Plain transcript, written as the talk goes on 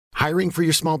Hiring for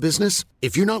your small business?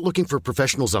 If you're not looking for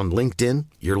professionals on LinkedIn,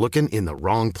 you're looking in the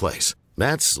wrong place.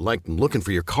 That's like looking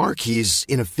for your car keys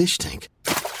in a fish tank.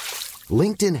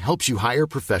 LinkedIn helps you hire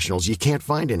professionals you can't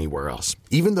find anywhere else,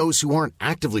 even those who aren't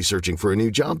actively searching for a new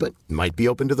job but might be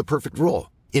open to the perfect role.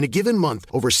 In a given month,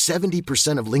 over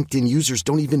 70% of LinkedIn users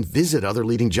don't even visit other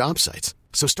leading job sites.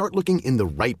 So start looking in the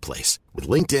right place. With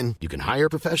LinkedIn, you can hire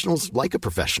professionals like a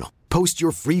professional. Post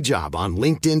your free job on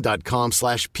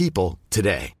linkedin.com/people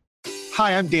today.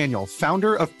 Hi, I'm Daniel,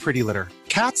 founder of Pretty Litter.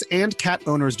 Cats and cat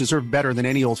owners deserve better than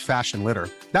any old-fashioned litter.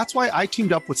 That's why I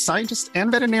teamed up with scientists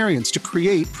and veterinarians to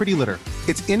create Pretty Litter.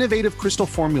 Its innovative crystal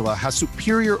formula has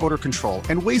superior odor control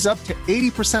and weighs up to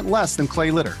 80% less than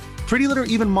clay litter. Pretty Litter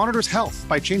even monitors health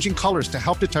by changing colors to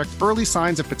help detect early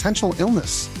signs of potential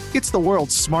illness. It's the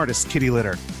world's smartest kitty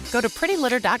litter. Go to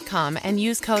prettylitter.com and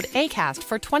use code ACAST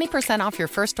for 20% off your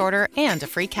first order and a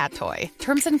free cat toy.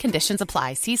 Terms and conditions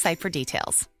apply. See site for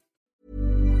details.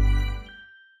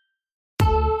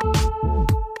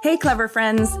 Hey, clever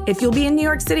friends. If you'll be in New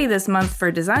York City this month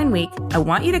for Design Week, I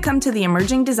want you to come to the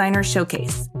Emerging Designer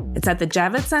Showcase. It's at the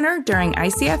Javits Center during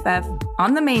ICFF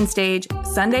on the main stage,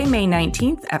 Sunday, May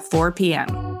 19th at 4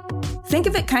 p.m. Think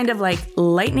of it kind of like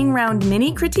lightning round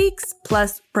mini critiques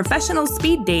plus professional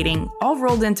speed dating all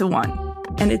rolled into one.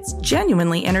 And it's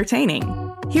genuinely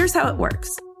entertaining. Here's how it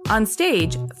works. On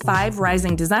stage, 5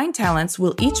 rising design talents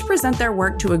will each present their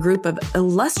work to a group of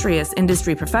illustrious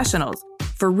industry professionals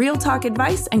for real talk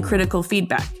advice and critical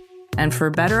feedback. And for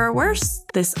better or worse,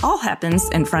 this all happens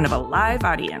in front of a live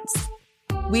audience.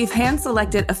 We've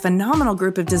hand-selected a phenomenal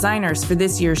group of designers for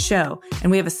this year's show, and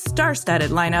we have a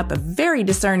star-studded lineup of very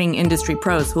discerning industry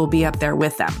pros who will be up there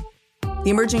with them.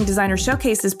 The Emerging Designer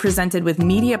Showcase is presented with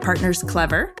media partners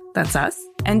Clever, that's us,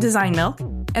 and Design Milk,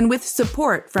 and with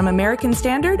support from American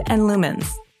Standard and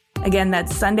Lumens. Again,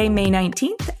 that's Sunday, May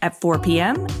 19th at 4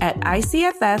 p.m. at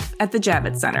ICFF at the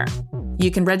Javits Center. You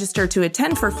can register to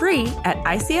attend for free at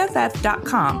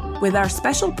icff.com with our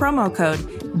special promo code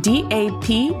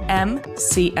DAPMCLEVER.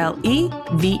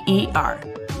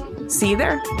 See you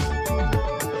there.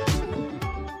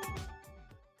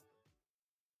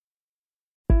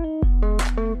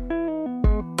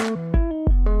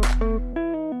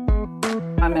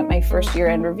 I'm at my first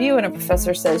year-end review and a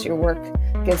professor says your work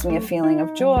gives me a feeling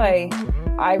of joy.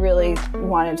 I really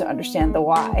wanted to understand the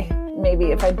why.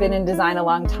 Maybe if I'd been in design a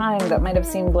long time, that might have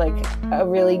seemed like a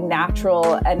really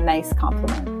natural and nice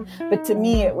compliment. But to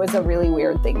me, it was a really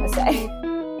weird thing to say.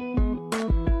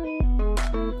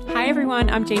 Hi, everyone.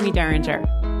 I'm Jamie Derringer.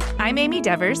 I'm Amy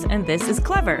Devers, and this is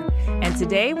Clever. And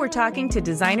today we're talking to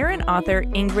designer and author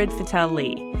Ingrid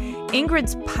Fetell.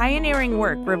 Ingrid's pioneering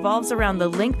work revolves around the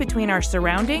link between our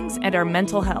surroundings and our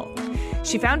mental health.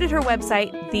 She founded her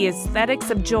website, The Aesthetics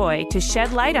of Joy, to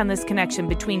shed light on this connection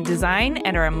between design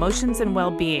and our emotions and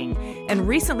well-being, and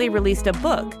recently released a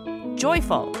book,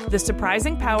 Joyful: The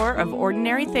Surprising Power of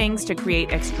Ordinary Things to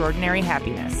Create Extraordinary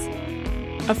Happiness.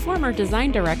 A former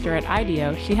design director at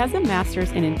IDEO, she has a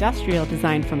master's in industrial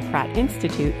design from Pratt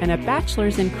Institute and a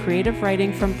bachelor's in creative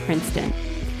writing from Princeton.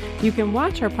 You can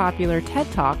watch her popular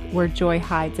TED Talk, Where Joy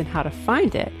Hides and How to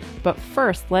Find It, but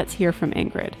first, let's hear from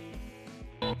Ingrid.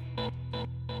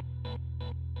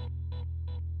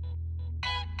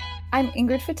 I'm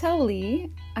Ingrid Fetell.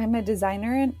 I'm a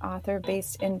designer and author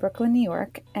based in Brooklyn, New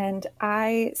York, and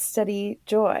I study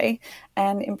joy,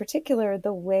 and in particular,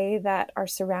 the way that our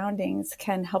surroundings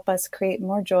can help us create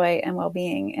more joy and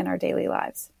well-being in our daily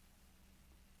lives.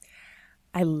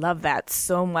 I love that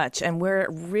so much, and we're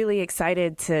really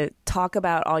excited to talk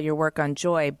about all your work on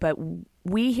joy, but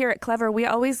we here at Clever, we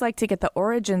always like to get the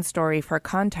origin story for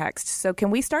context. So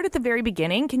can we start at the very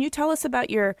beginning? Can you tell us about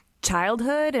your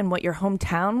childhood and what your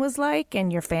hometown was like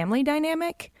and your family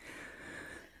dynamic?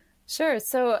 Sure.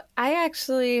 So I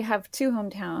actually have 2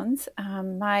 hometowns.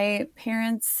 My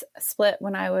parents split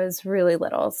when I was really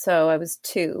little. So I was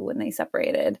 2 when they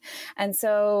separated. And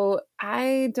so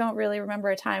I don't really remember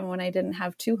a time when I didn't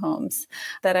have 2 homes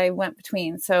that I went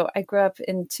between. So I grew up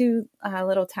in 2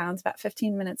 little towns about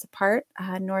 15 minutes apart,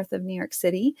 north of New York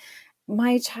City.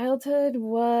 My childhood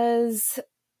was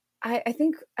I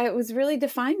think it was really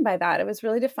defined by that. It was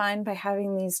really defined by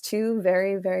having these 2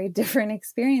 very, very different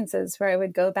experiences where I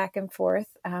would go back and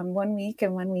forth 1 week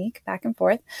and 1 week back and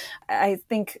forth. I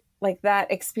think like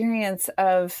that experience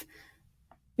of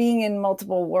being in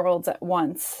multiple worlds at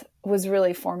once was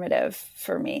really formative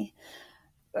for me.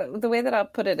 The way that I'll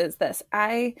put it is this: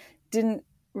 I didn't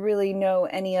really know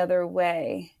any other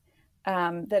way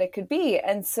that it could be.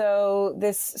 And so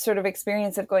this sort of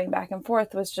experience of going back and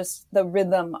forth was just the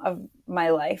rhythm of my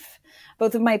life.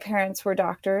 Both of my parents were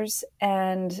doctors.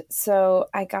 And so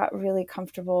I got really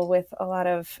comfortable with a lot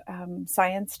of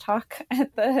science talk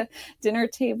at the dinner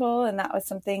table. And that was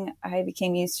something I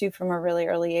became used to from a really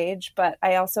early age. But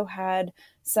I also had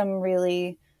some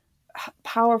really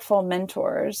powerful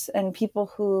mentors and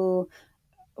people who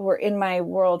were in my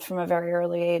world from a very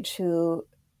early age who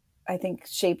I think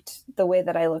shaped the way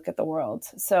that I look at the world.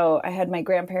 So I had my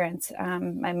grandparents,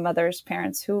 my mother's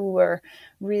parents, who were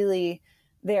really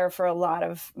there for a lot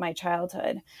of my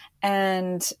childhood.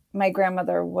 And my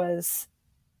grandmother was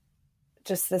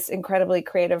just this incredibly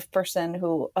creative person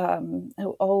who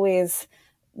always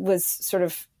was sort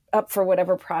of up for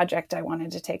whatever project I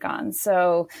wanted to take on.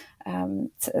 So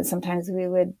sometimes we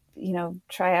would,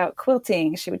 try out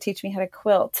quilting. She would teach me how to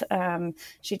quilt.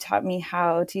 She taught me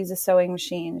how to use a sewing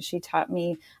machine. She taught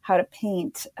me how to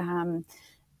paint.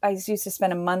 I used to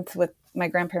spend a month with my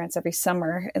grandparents every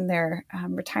summer in their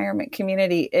retirement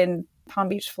community in Palm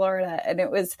Beach, Florida. And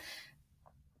it was,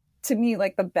 to me,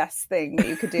 like the best thing that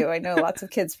you could do. I know lots of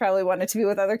kids probably wanted to be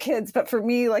with other kids, but for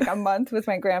me, like a month with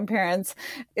my grandparents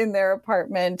in their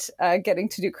apartment, getting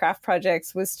to do craft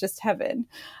projects was just heaven.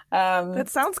 That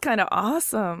sounds kind of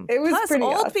awesome. It was Plus, pretty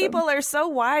old awesome. people are so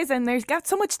wise and they've got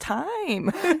so much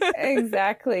time.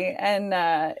 Exactly. And,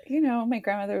 my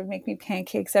grandmother would make me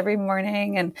pancakes every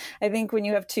morning. And I think when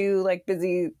you have two like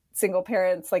busy single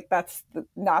parents, like that's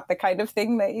not the kind of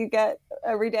thing that you get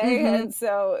every day. Mm-hmm. And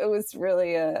so it was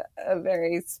really a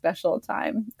very special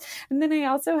time. And then I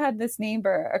also had this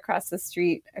neighbor across the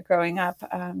street growing up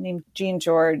named Jean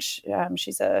George.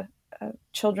 She's a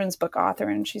children's book author,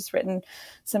 and she's written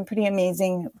some pretty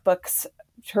amazing books.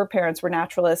 Her parents were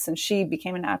naturalists and she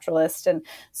became a naturalist. And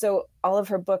so all of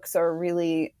her books are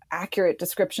really accurate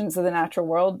descriptions of the natural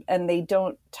world, and they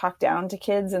don't talk down to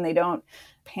kids and they don't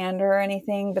pander or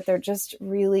anything, but they're just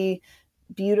really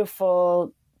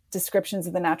beautiful descriptions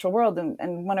of the natural world.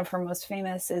 And one of her most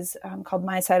famous is called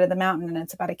My Side of the Mountain. And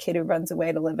it's about a kid who runs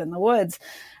away to live in the woods.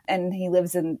 And he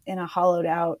lives in a hollowed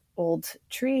out old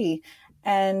tree.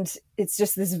 And it's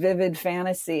just this vivid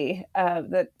fantasy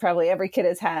that probably every kid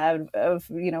has had of,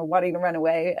 wanting to run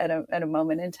away at a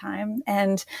moment in time.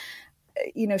 And,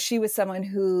 she was someone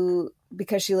who,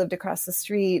 because she lived across the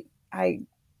street, I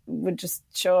would just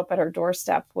show up at her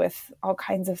doorstep with all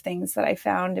kinds of things that I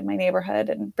found in my neighborhood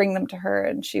and bring them to her.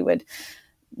 And she would,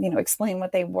 explain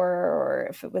what they were, or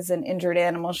if it was an injured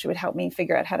animal, she would help me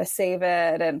figure out how to save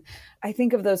it. And I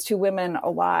think of those two women a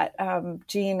lot,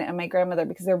 Jean and my grandmother,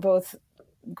 because they're both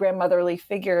grandmotherly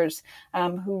figures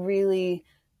who really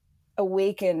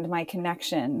awakened my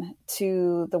connection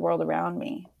to the world around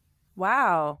me.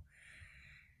 Wow.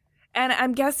 And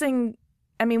I'm guessing,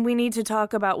 we need to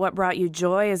talk about what brought you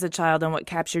joy as a child and what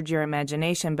captured your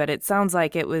imagination, but it sounds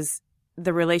like it was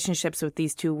the relationships with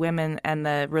these two women and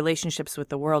the relationships with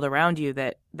the world around you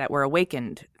that were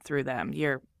awakened through them,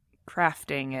 your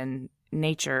crafting and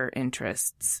nature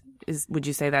interests. Would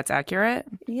you say that's accurate?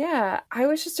 Yeah, I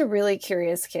was just a really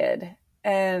curious kid.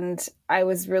 And I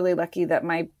was really lucky that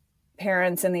my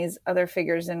parents and these other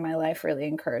figures in my life really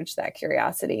encouraged that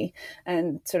curiosity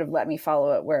and sort of let me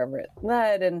follow it wherever it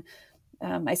led. And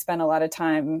I spent a lot of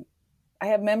time, I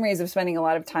have memories of spending a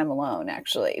lot of time alone,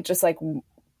 actually, just like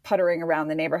puttering around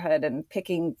the neighborhood and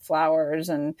picking flowers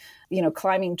and,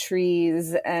 climbing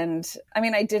trees. And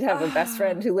I did have a best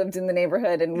friend who lived in the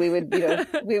neighborhood, and we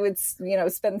would,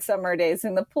 spend summer days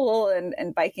in the pool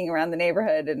and biking around the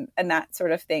neighborhood and that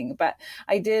sort of thing. But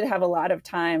I did have a lot of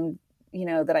time,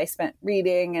 that I spent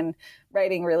reading and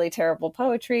writing really terrible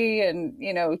poetry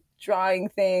and, drawing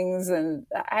things. And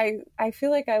I feel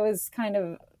like I was kind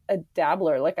of a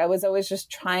dabbler. Like I was always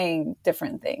just trying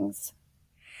different things.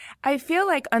 I feel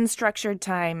like unstructured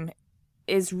time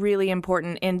is really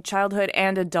important in childhood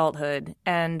and adulthood,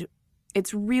 and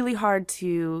it's really hard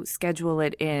to schedule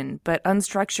it in. But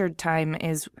unstructured time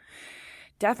is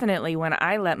definitely when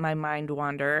I let my mind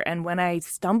wander and when I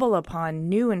stumble upon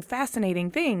new and fascinating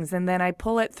things, and then I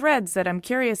pull at threads that I'm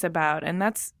curious about, and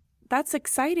that's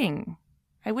exciting.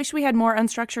 I wish we had more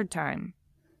unstructured time.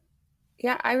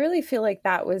 Yeah, I really feel like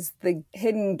that was the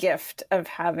hidden gift of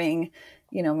having,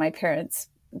 my parents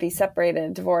be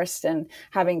separated, divorced, and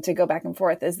having to go back and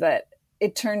forth, is that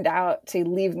it turned out to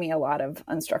leave me a lot of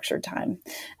unstructured time.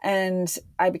 And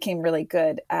I became really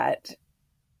good at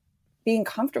being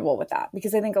comfortable with that,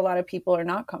 because I think a lot of people are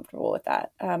not comfortable with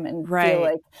that and feel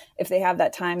like if they have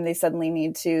that time, they suddenly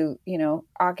need to,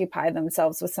 occupy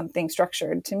themselves with something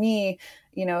structured. To me,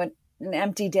 an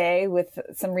empty day with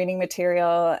some reading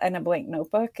material and a blank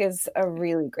notebook is a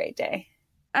really great day.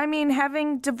 I mean,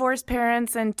 having divorced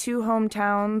parents and 2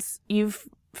 hometowns, you've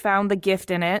found the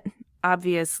gift in it,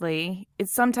 obviously.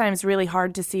 It's sometimes really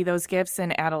hard to see those gifts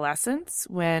in adolescence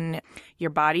when your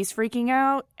body's freaking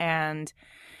out and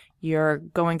you're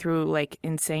going through like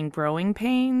insane growing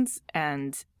pains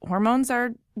and hormones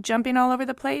are jumping all over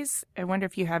the place. I wonder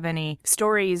if you have any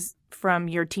stories from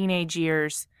your teenage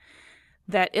years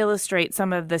that illustrate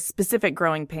some of the specific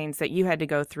growing pains that you had to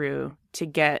go through to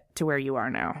get to where you are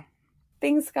now.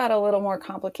 Things got a little more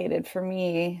complicated for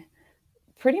me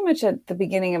pretty much at the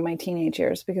beginning of my teenage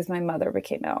years because my mother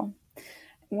became ill.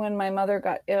 When my mother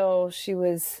got ill, she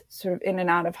was sort of in and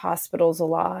out of hospitals a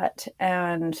lot.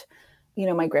 And, you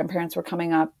know, my grandparents were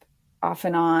coming up off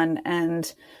and on,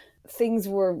 and things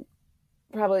were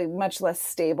probably much less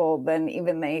stable than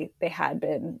even they had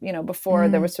been, you know, before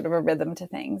there was sort of a rhythm to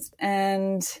things.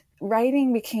 And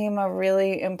writing became a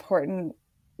really important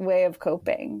way of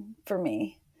coping for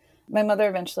me. My mother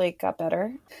eventually got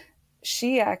better.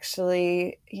 She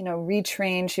actually, you know,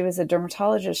 retrained. She was a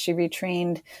dermatologist. She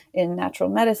retrained in natural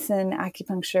medicine,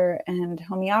 acupuncture, and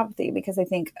homeopathy because I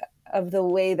think of the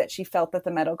way that she felt that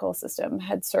the medical system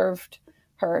had served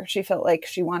her. She felt like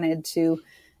she wanted to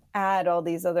add all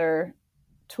these other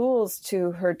tools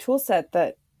to her tool set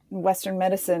that Western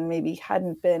medicine maybe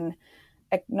hadn't been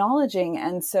acknowledging.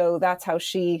 And so that's how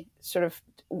she sort of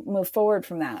moved forward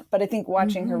from that. But I think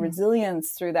watching her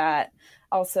resilience through that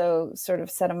also sort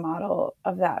of set a model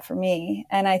of that for me.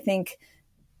 And I think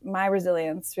my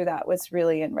resilience through that was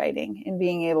really in writing and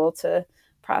being able to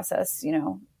process, you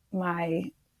know, my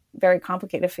very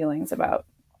complicated feelings about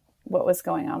what was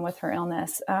going on with her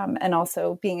illness. And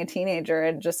also being a teenager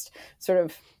and just sort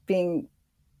of being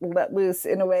let loose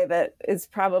in a way that is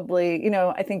probably, you know,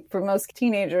 I think for most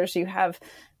teenagers, you have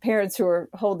parents who are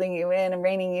holding you in and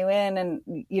reining you in and,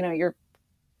 you know, you're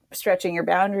stretching your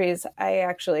boundaries. I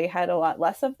actually had a lot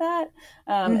less of that,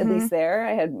 at least there.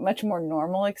 I had much more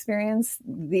normal experience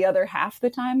the other half the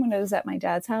time when I was at my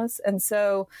dad's house. And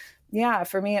so, yeah,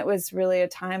 for me, it was really a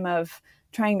time of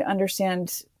trying to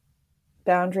understand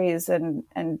boundaries and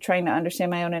trying to understand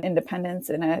my own independence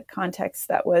in a context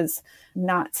that was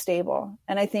not stable.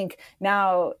 And I think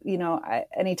now, you know,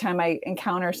 anytime I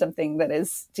encounter something that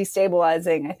is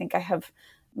destabilizing, I think I have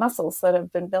muscles that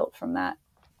have been built from that.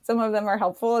 Some of them are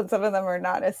helpful and some of them are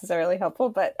not necessarily helpful,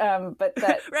 but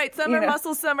that right. Some are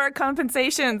muscles, some are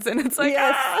compensations. And it's like,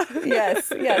 yes.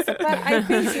 But I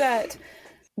think that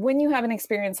when you have an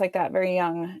experience like that very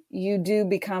young, you do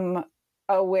become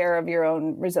aware of your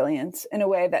own resilience in a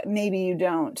way that maybe you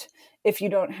don't if you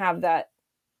don't have that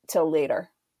till later.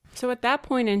 So at that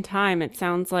point in time, it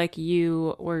sounds like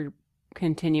you were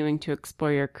continuing to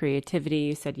explore your creativity.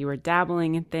 You said you were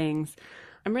dabbling in things.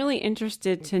 I'm really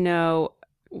interested to know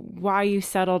why you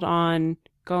settled on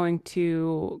going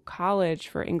to college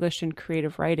for English and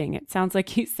creative writing. It sounds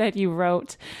like you said you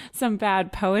wrote some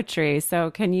bad poetry. So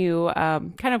can you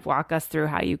kind of walk us through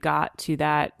how you got to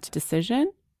that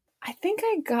decision? I think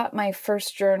I got my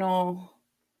first journal,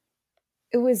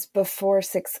 it was before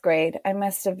 6th grade. I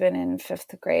must have been in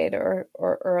 5th grade or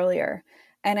earlier.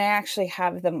 And I actually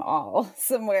have them all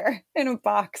somewhere in a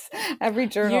box. Every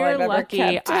journal I've ever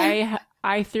kept.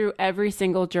 I threw every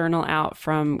single journal out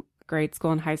from grade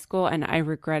school and high school, and I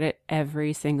regret it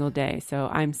every single day. So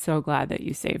I'm so glad that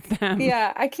you saved them.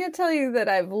 Yeah, I can't tell you that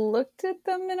I've looked at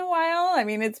them in a while. I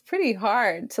mean, it's pretty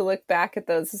hard to look back at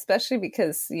those, especially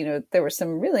because, you know, there were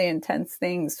some really intense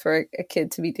things for a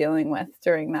kid to be dealing with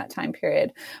during that time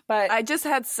period. But I just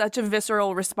had such a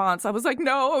visceral response. I was like,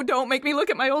 no, don't make me look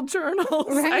at my old journals.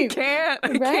 Right. I can't.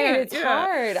 It's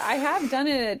hard. I have done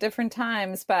it at different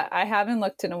times, but I haven't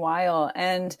looked in a while.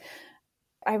 And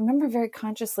I remember very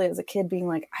consciously as a kid being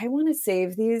like, I want to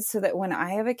save these so that when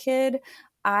I have a kid,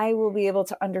 I will be able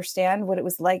to understand what it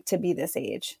was like to be this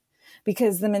age.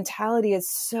 Because the mentality is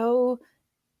so,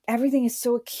 everything is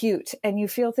so acute. And you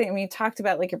feel things, I mean, you talked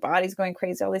about like your body's going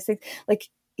crazy, all these things, like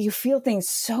you feel things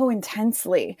so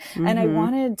intensely. And I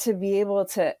wanted to be able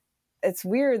to, it's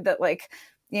weird that like,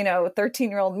 you know,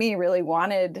 13-year-old me really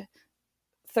wanted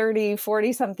 30,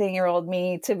 40 something year old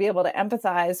me to be able to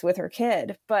empathize with her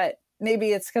kid. But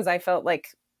maybe it's because I felt like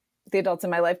the adults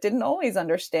in my life didn't always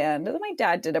understand. My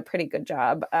dad did a pretty good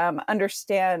job,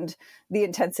 understand the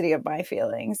intensity of my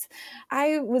feelings.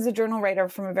 I was a journal writer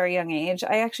from a very young age.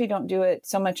 I actually don't do it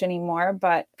so much anymore,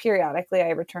 but periodically I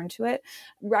return to it.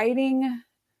 Writing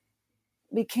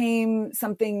became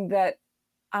something that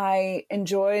I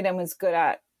enjoyed and was good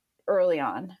at early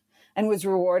on and was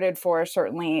rewarded for,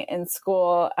 certainly in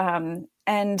school.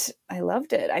 And I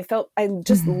loved it. I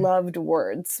just loved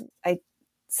words. I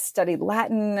studied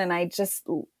Latin and I just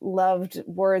loved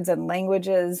words and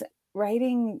languages.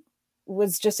 writing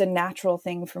was just a natural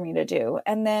thing for me to do.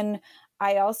 And then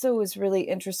I also was really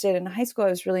interested in high school. I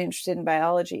was really interested in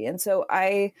biology. And so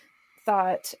I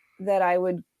thought that I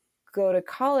would go to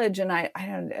college, and I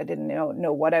didn't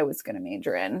know what I was going to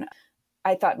major in.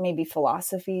 I thought maybe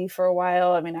philosophy for a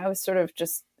while. I mean, I was sort of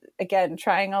just, again,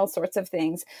 trying all sorts of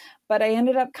things, but I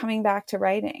ended up coming back to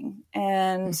writing,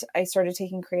 and I started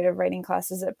taking creative writing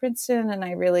classes at Princeton. And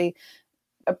I really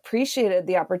appreciated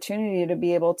the opportunity to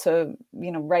be able to,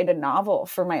 write a novel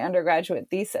for my undergraduate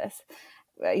thesis.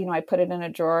 I put it in a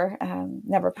drawer,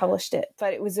 never published it,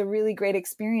 but it was a really great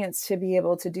experience to be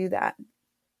able to do that.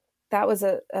 That was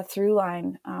a through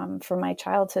line from my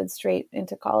childhood straight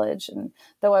into college. And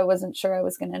though I wasn't sure I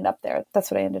was going to end up there,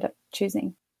 that's what I ended up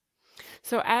choosing.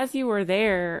 So as you were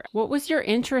there, what was your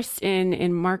interest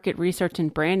in market research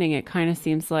and branding? It kind of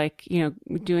seems like,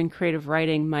 doing creative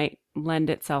writing might lend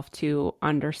itself to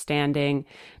understanding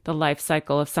the life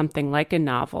cycle of something like a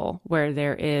novel, where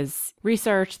there is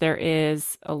research, there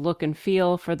is a look and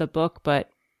feel for the book, but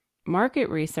market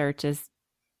research is,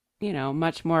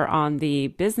 much more on the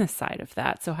business side of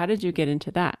that. So how did you get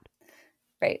into that?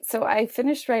 Right. So I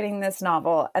finished writing this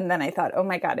novel, and then I thought, oh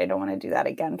my God, I don't want to do that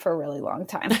again for a really long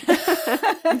time.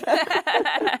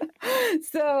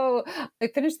 So I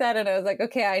finished that, and I was like,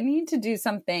 okay, I need to do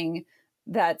something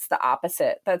that's the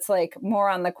opposite. That's like more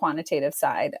on the quantitative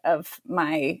side of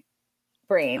my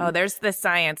brain. Oh, there's the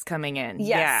science coming in. Yes.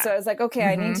 Yeah. So I was like, okay,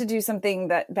 I need to do something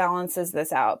that balances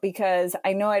this out, because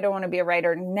I know I don't want to be a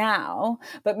writer now,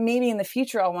 but maybe in the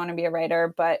future I'll want to be a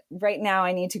writer. But right now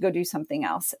I need to go do something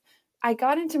else. I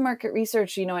got into market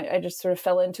research, I just sort of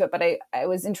fell into it, but I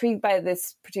was intrigued by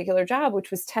this particular job,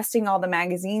 which was testing all the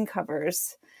magazine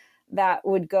covers that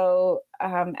would go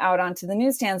out onto the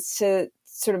newsstands to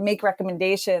sort of make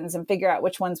recommendations and figure out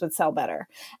which ones would sell better.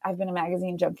 I've been a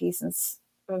magazine junkie since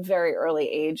a very early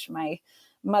age. My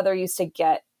mother used to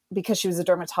get, because she was a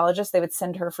dermatologist, they would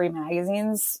send her free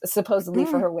magazines supposedly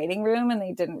for her waiting room. And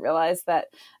they didn't realize that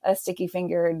a sticky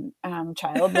fingered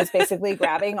child was basically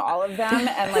grabbing all of them. And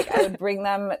I would bring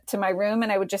them to my room,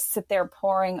 and I would just sit there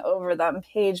poring over them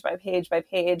page by page by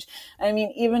page. I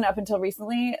mean, even up until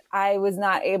recently, I was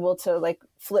not able to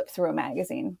flip through a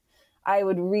magazine. I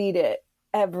would read it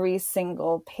every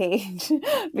single page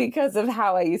because of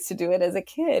how I used to do it as a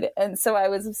kid. And so I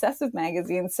was obsessed with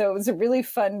magazines. So it was a really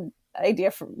fun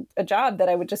idea for a job that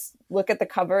I would just look at the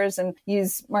covers and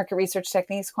use market research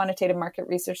techniques, quantitative market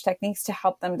research techniques, to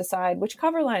help them decide which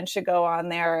cover line should go on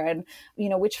there, and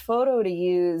which photo to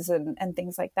use, and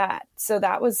things like that. So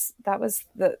that was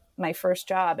my first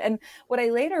job. And what I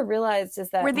later realized is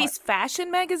that were these fashion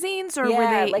magazines, or were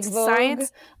they like Vogue,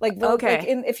 science? Like Vogue,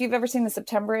 okay. If you've ever seen the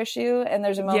September issue, and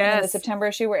there's a moment in the September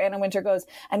issue where Anna Wintour goes,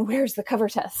 and where's the cover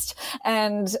test?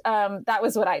 And that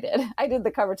was what I did. I did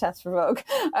the cover test for Vogue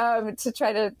to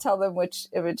try to tell them which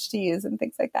image to use and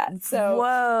things like that. So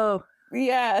whoa.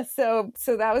 Yeah. So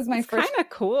that was my first. Kind of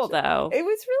cool, though. It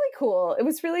was really cool.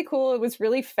 It was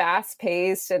really fast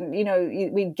paced. And,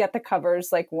 we'd get the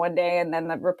covers one day, and then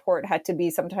the report had to be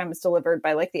sometimes delivered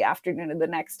by the afternoon of the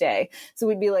next day. So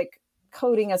we'd be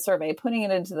coding a survey, putting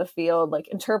it into the field,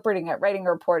 interpreting it, writing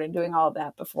a report, and doing all of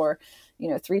that before,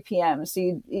 3 p.m. So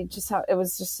you just it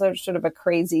was just sort of a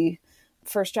crazy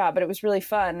first job, but it was really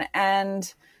fun.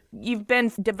 And you've been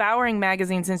devouring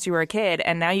magazines since you were a kid,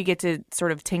 and now you get to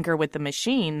sort of tinker with the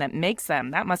machine that makes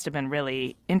them. That must have been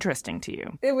really interesting to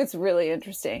you. It was really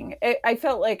interesting. I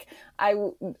felt like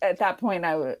at that point,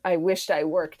 I wished I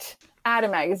worked at a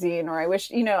magazine, or I wish,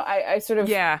 I sort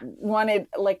of wanted,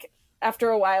 after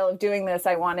a while of doing this,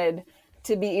 I wanted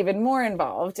to be even more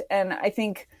involved. And I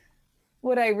think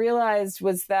what I realized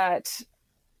was that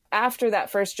after that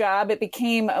first job, it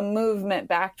became a movement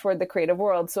back toward the creative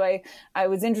world. So I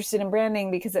was interested in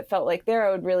branding because it felt like there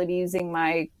I would really be using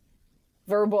my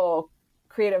verbal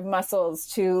creative muscles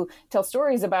to tell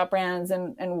stories about brands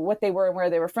and what they were and where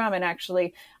they were from. And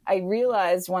actually, I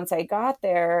realized once I got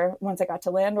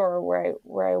to Landor,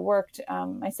 where I worked,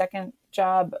 my second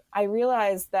job, I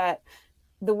realized that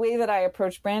the way that I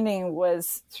approached branding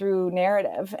was through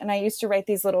narrative. And I used to write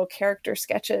these little character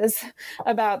sketches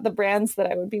about the brands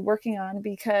that I would be working on,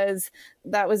 because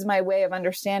that was my way of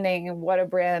understanding what a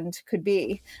brand could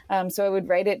be. So I would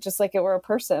write it just like it were a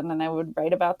person, and I would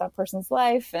write about that person's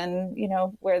life and,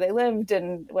 where they lived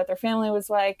and what their family was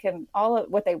like and all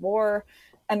of what they wore.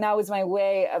 And that was my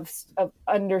way of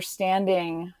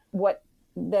understanding what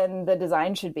then the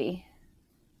design should be.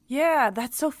 Yeah,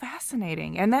 that's so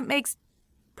fascinating. And that makes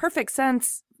perfect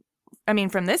sense. I mean,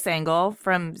 from this angle,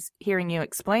 from hearing you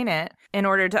explain it, in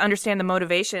order to understand the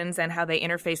motivations and how they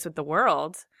interface with the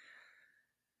world.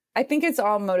 I think it's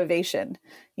all motivation.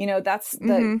 That's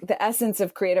the essence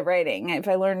of creative writing. If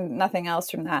I learned nothing else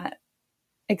from that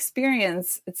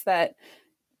experience, it's that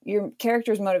your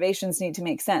character's motivations need to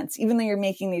make sense. Even though you're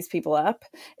making these people up,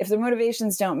 if their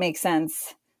motivations don't make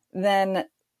sense, then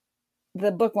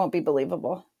the book won't be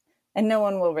believable and no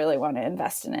one will really want to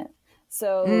invest in it.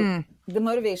 So the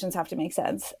motivations have to make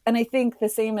sense. And I think the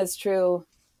same is true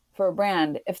for a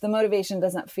brand. If the motivation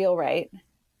doesn't feel right,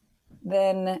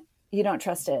 then you don't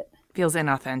trust it. Feels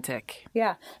inauthentic.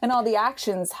 Yeah. And all the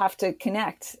actions have to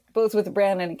connect, both with a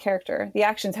brand and a character. The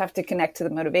actions have to connect to the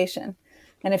motivation.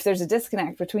 And if there's a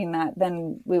disconnect between that,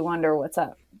 then we wonder what's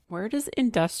up. Where does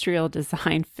industrial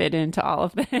design fit into all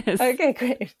of this? Okay,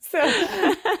 great.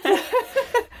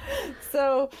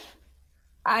 So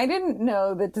I didn't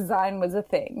know that design was a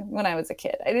thing when I was a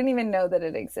kid. I didn't even know that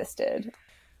it existed.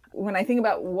 When I think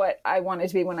about what I wanted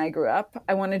to be when I grew up,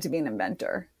 I wanted to be an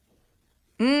inventor.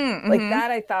 Like that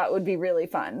I thought would be really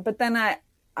fun. But then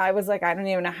I was like, I don't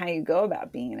even know how you go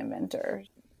about being an inventor.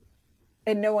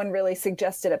 And no one really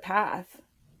suggested a path.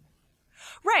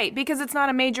 Right, because it's not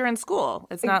a major in school.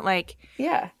 It's not like...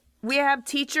 Yeah. We have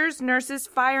teachers, nurses,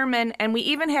 firemen, and we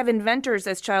even have inventors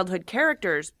as childhood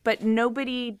characters, but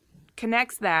nobody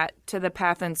connects that to the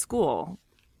path in school.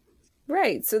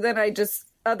 Right. So then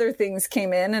other things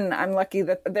came in, and I'm lucky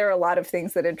that there are a lot of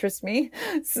things that interest me.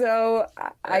 So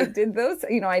I did those,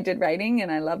 I did writing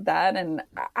and I love that. And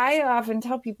I often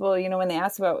tell people, when they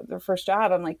ask about their first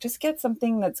job, I'm like, just get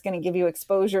something that's going to give you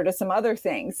exposure to some other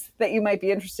things that you might be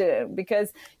interested in,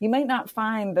 because you might not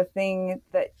find the thing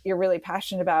that you're really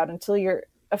passionate about until you're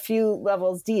a few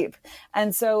levels deep.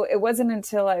 And so it wasn't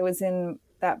until I was in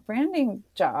that branding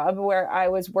job where I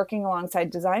was working alongside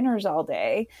designers all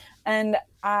day, and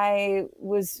I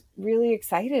was really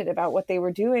excited about what they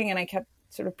were doing. And I kept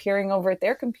sort of peering over at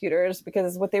their computers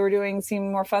because what they were doing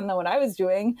seemed more fun than what I was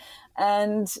doing.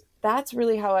 And that's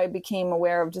really how I became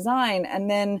aware of design. And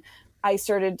then I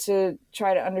started to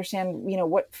try to understand,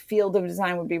 what field of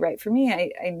design would be right for me.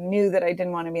 I knew that I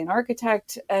didn't want to be an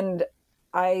architect, and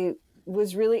I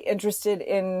was really interested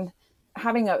in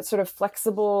having a sort of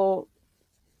flexible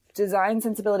design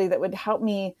sensibility that would help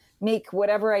me make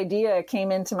whatever idea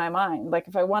came into my mind. Like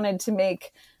if I wanted to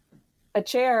make a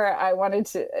chair, I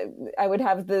would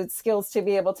have the skills to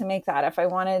be able to make that. If I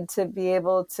wanted to be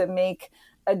able to make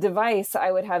a device,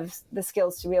 I would have the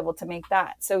skills to be able to make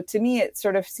that. So to me, it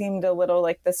sort of seemed a little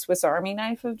like the Swiss Army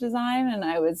knife of design, and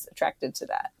I was attracted to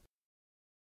that.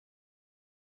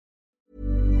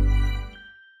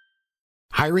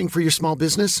 Hiring for your small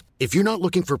business? If you're not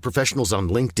looking for professionals on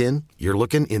LinkedIn, you're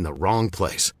looking in the wrong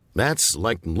place. That's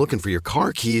like looking for your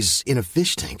car keys in a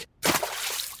fish tank.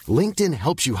 LinkedIn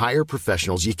helps you hire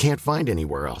professionals you can't find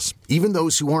anywhere else, even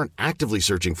those who aren't actively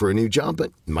searching for a new job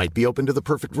but might be open to the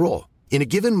perfect role. In a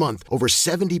given month, over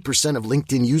 70% of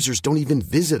LinkedIn users don't even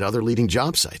visit other leading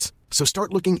job sites. So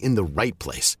start looking in the right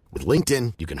place. With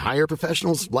LinkedIn, you can hire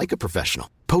professionals like a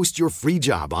professional. Post your free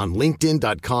job on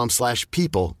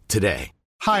linkedin.com/people today.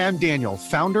 Hi, I'm Daniel,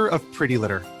 founder of Pretty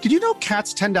Litter. Did you know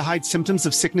cats tend to hide symptoms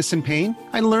of sickness and pain?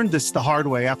 I learned this the hard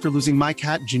way after losing my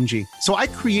cat, Gingy. So I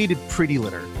created Pretty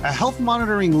Litter, a health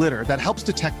monitoring litter that helps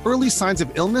detect early signs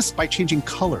of illness by changing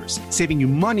colors, saving you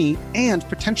money and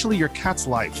potentially your cat's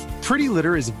life. Pretty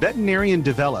Litter is veterinarian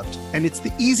developed, and it's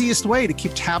the easiest way to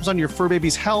keep tabs on your fur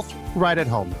baby's health right at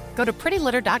home. Go to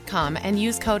prettylitter.com and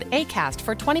use code ACAST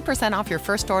for 20% off your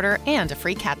first order and a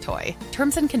free cat toy.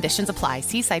 Terms and conditions apply.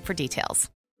 See site for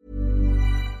details.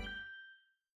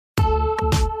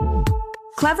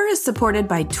 Clever is supported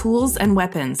by Tools and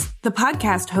Weapons, the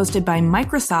podcast hosted by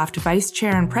Microsoft Vice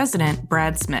Chair and President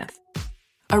Brad Smith.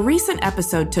 A recent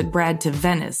episode took Brad to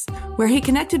Venice, where he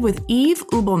connected with Eve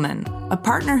Ubelman, a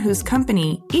partner whose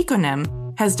company, Econem,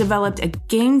 has developed a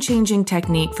game-changing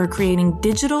technique for creating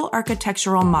digital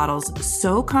architectural models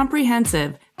so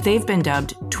comprehensive they've been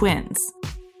dubbed twins.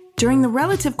 During the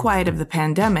relative quiet of the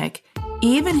pandemic,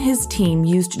 Eve and his team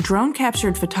used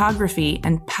drone-captured photography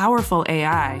and powerful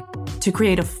AI to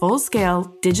create a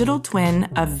full-scale digital twin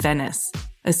of Venice,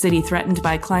 a city threatened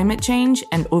by climate change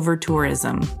and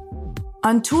over-tourism.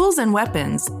 On Tools and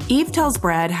Weapons, Eve tells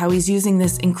Brad how he's using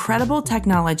this incredible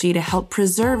technology to help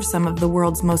preserve some of the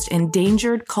world's most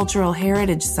endangered cultural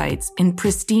heritage sites in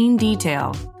pristine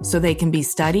detail so they can be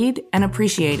studied and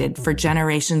appreciated for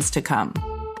generations to come.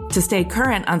 To stay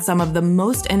current on some of the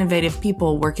most innovative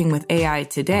people working with AI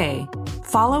today,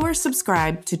 follow or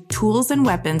subscribe to Tools and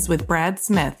Weapons with Brad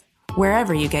Smith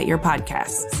wherever you get your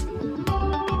podcasts.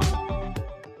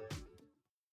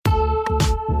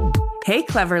 Hey,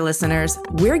 Clever listeners,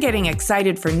 we're getting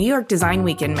excited for New York Design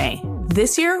Week in May.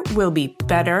 This year will be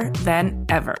better than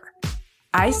ever.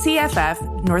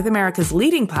 ICFF, North America's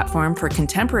leading platform for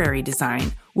contemporary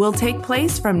design, will take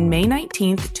place from May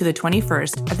 19th to the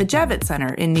 21st at the Javits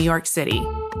Center in New York City.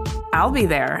 I'll be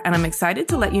there, and I'm excited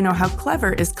to let you know how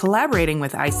Clever is collaborating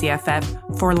with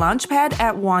ICFF for Launchpad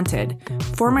at Wanted,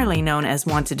 formerly known as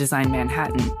Wanted Design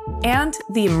Manhattan, and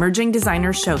the Emerging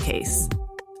Designers Showcase.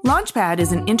 Launchpad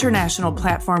is an international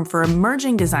platform for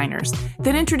emerging designers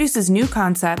that introduces new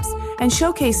concepts and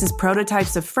showcases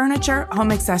prototypes of furniture,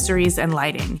 home accessories, and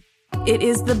lighting. It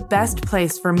is the best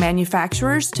place for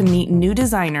manufacturers to meet new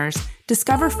designers,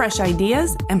 discover fresh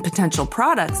ideas, and potential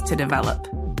products to develop.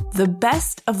 The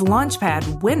best of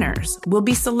Launchpad winners will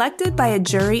be selected by a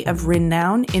jury of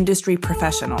renowned industry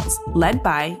professionals, led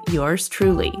by yours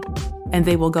truly. And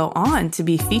they will go on to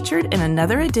be featured in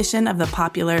another edition of the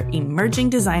popular Emerging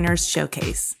Designers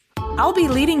Showcase. I'll be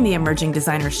leading the Emerging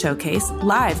Designers Showcase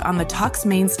live on the Talks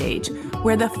main stage,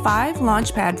 where the 5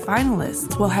 Launchpad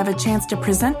finalists will have a chance to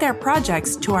present their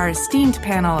projects to our esteemed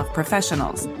panel of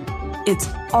professionals. It's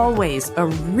always a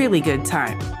really good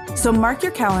time. So mark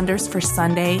your calendars for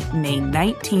Sunday, May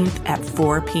 19th at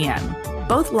 4 p.m.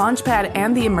 Both Launchpad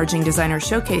and the Emerging Designers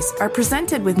Showcase are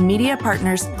presented with media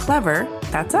partners Clever,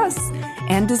 that's us,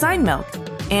 and Design Milk,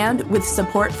 and with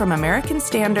support from American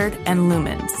Standard and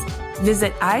Lumens.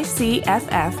 Visit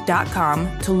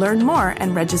ICFF.com to learn more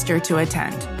and register to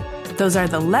attend. Those are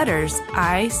the letters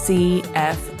ICFF.com.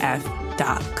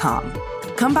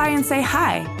 Come by and say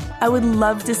hi. I would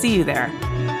love to see you there.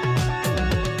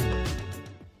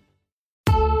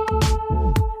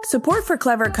 Support for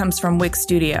Clever comes from Wix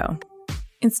Studio.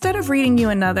 Instead of reading you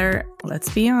another,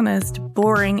 let's be honest,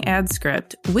 boring ad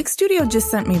script, Wix Studio just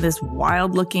sent me this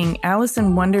wild-looking Alice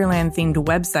in Wonderland-themed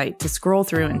website to scroll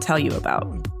through and tell you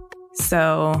about.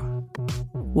 So,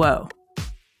 whoa.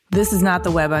 This is not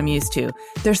the web I'm used to.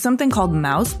 There's something called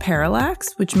mouse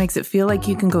parallax, which makes it feel like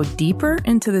you can go deeper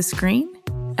into the screen.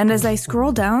 And as I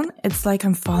scroll down, it's like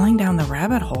I'm falling down the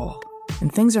rabbit hole.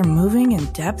 And things are moving in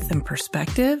depth and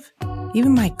perspective.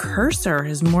 Even my cursor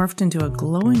has morphed into a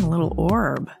glowing little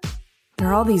orb. There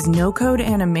are all these no-code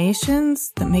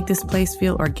animations that make this place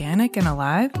feel organic and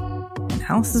alive. And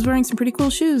Alice is wearing some pretty cool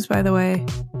shoes, by the way.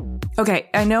 Okay,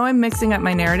 I know I'm mixing up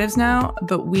my narratives now,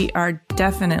 but we are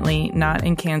definitely not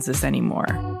in Kansas anymore.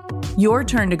 Your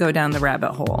turn to go down the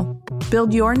rabbit hole.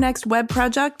 Build your next web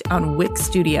project on Wix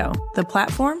Studio, the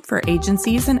platform for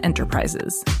agencies and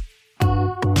enterprises.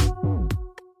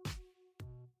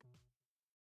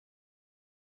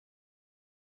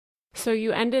 So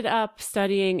you ended up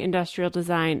studying industrial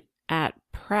design at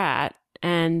Pratt,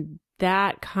 and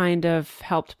that kind of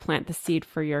helped plant the seed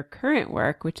for your current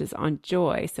work, which is on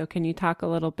Joy. So can you talk a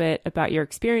little bit about your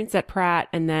experience at Pratt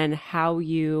and then how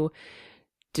you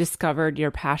discovered your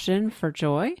passion for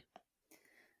Joy?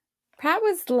 Pratt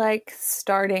was like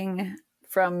starting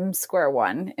from square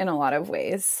one in a lot of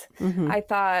ways. Mm-hmm. I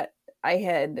thought I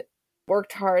had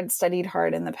worked hard, studied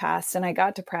hard in the past, and I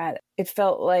got to Pratt. It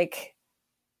felt like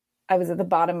I was at the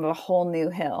bottom of a whole new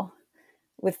hill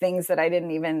with things that I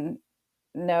didn't even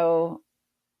know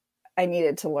I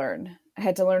needed to learn. I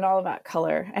had to learn all about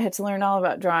color. I had to learn all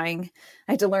about drawing.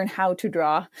 I had to learn how to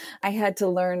draw. I had to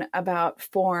learn about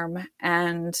form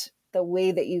and the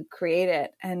way that you create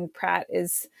it. And Pratt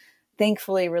is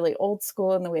thankfully really old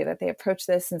school in the way that they approach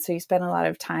this. And so you spend a lot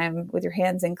of time with your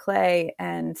hands in clay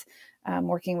and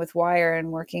working with wire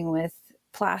and working with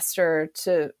plaster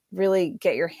to really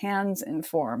get your hands in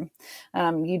form.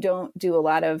 You don't do a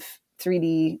lot of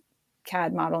 3D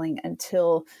CAD modeling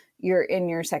until you're in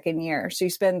your second year. So you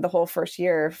spend the whole first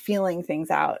year feeling things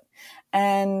out.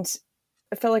 And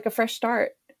it felt like a fresh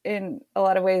start in a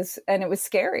lot of ways. And it was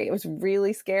scary. It was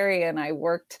really scary. And I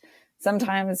worked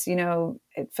sometimes,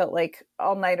 it felt like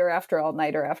all-nighter after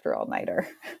all-nighter after all-nighter,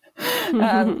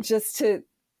 just to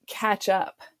catch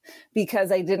up,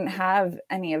 because I didn't have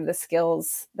any of the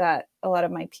skills that a lot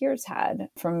of my peers had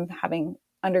from having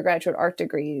undergraduate art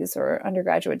degrees or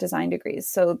undergraduate design degrees.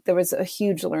 So there was a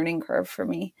huge learning curve for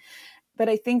me. But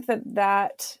I think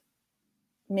that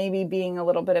maybe being a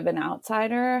little bit of an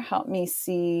outsider helped me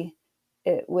see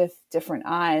it with different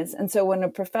eyes. And so when a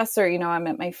professor, I'm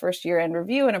at my first year end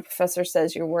review and a professor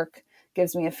says your work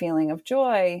gives me a feeling of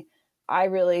joy, I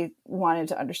really wanted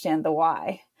to understand the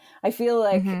why. I feel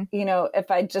like,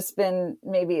 if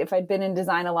I'd been in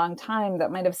design a long time,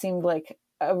 that might have seemed like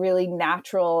a really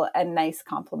natural and nice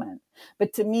compliment.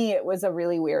 But to me, it was a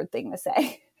really weird thing to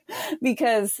say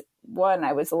because one,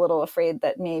 I was a little afraid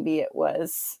that maybe it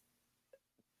was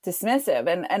dismissive.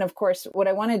 And of course, what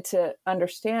I wanted to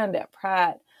understand at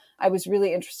Pratt, I was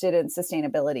really interested in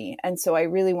sustainability. And so I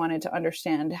really wanted to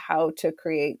understand how to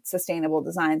create sustainable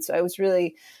design. So I was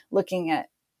really looking at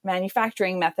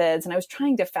manufacturing methods. And I was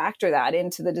trying to factor that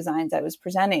into the designs I was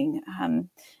presenting.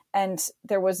 And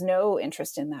there was no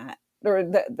interest in that, or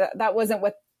that wasn't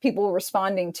what people were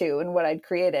responding to and what I'd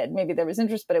created. Maybe there was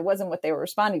interest, but it wasn't what they were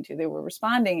responding to. They were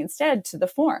responding instead to the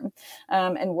form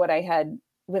and what I had,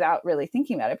 without really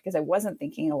thinking about it, because I wasn't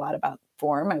thinking a lot about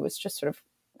form. I was just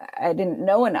I didn't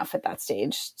know enough at that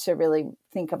stage to really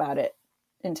think about it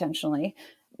intentionally.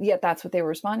 Yet that's what they were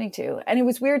responding to. And it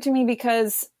was weird to me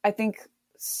because I think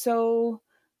so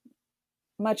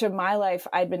much of my life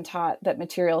I'd been taught that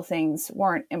material things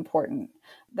weren't important,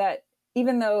 that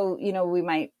even though, we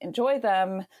might enjoy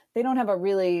them, they don't have a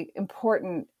really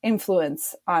important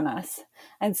influence on us.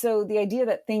 And so the idea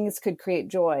that things could create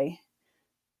joy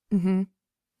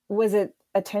was it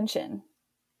a tension.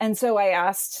 And so I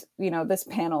asked, this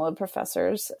panel of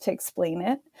professors to explain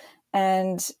it,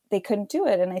 and they couldn't do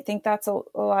it. And I think that's a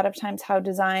lot of times how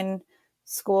design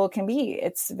school can be.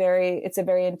 It's a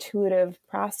very intuitive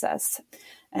process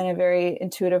and a very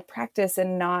intuitive practice,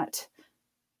 and not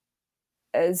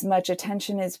as much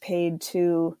attention is paid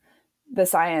to the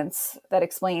science that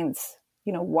explains,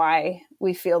 why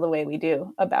we feel the way we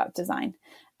do about design.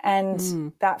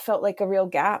 And that felt like a real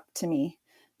gap to me,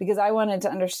 because I wanted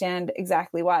to understand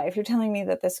exactly why. If you're telling me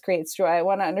that this creates joy, I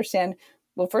want to understand,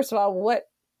 well, first of all, what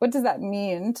does that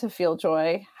mean to feel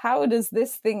joy? How does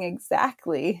this thing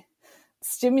exactly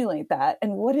stimulate that?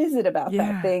 And what is it about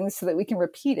that thing so that we can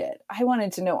repeat it? I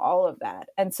wanted to know all of that.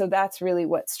 And so that's really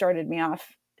what started me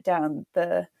off down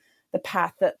the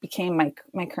path that became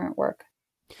my current work.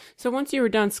 So once you were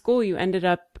done school, you ended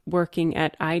up working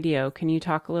at IDEO. Can you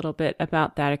talk a little bit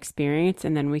about that experience,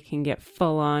 and then we can get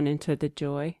full on into the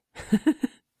joy?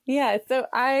 Yeah. So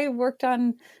I worked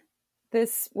on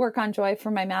this work on joy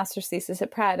for my master's thesis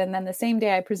at Pratt. And then the same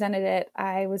day I presented it,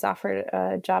 I was offered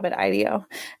a job at IDEO.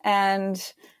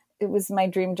 And it was my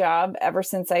dream job ever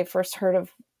since I first heard of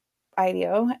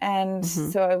IDEO. And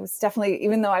so I was definitely,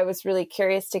 even though I was really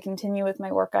curious to continue with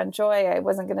my work on joy, I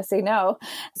wasn't going to say no.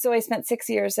 So I spent 6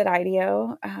 years at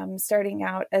IDEO, starting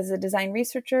out as a design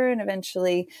researcher and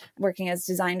eventually working as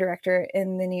design director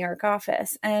in the New York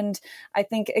office. And I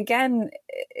think, again,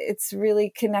 it's really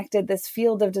connected. This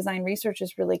field of design research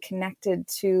is really connected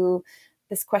to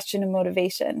this question of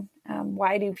motivation.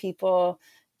 Why do people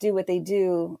do what they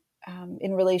do?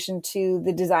 In relation to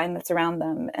the design that's around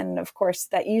them. And of course,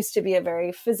 that used to be a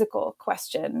very physical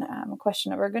question, a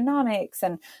question of ergonomics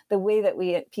and the way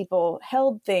that people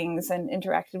held things and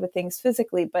interacted with things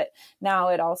physically. But now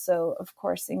it also, of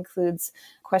course, includes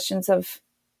questions of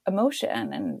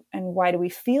emotion and why do we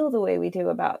feel the way we do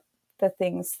about the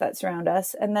things that surround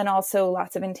us? And then also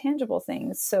lots of intangible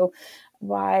things. So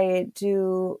why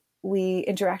do we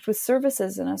interact with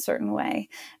services in a certain way?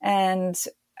 And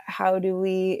how do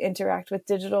we interact with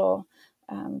digital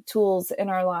tools in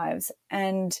our lives?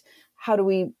 And how do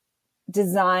we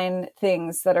design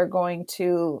things that are going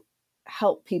to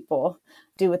help people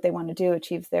do what they want to do,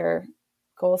 achieve their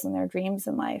goals and their dreams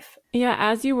in life? Yeah.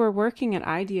 As you were working at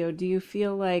IDEO, do you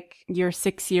feel like your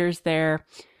 6 years there,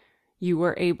 you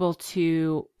were able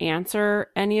to answer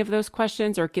any of those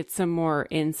questions or get some more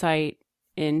insight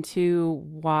into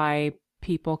why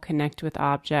people connect with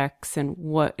objects and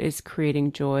what is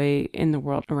creating joy in the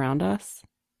world around us?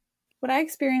 What I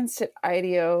experienced at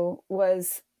IDEO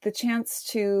was the chance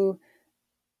to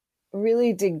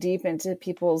really dig deep into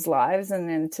people's lives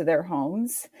and into their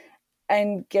homes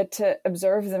and get to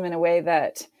observe them in a way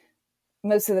that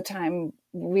most of the time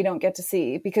we don't get to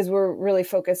see, because we're really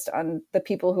focused on the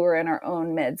people who are in our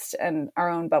own midst and our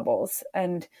own bubbles.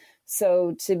 And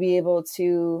so to be able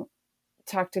to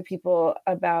talk to people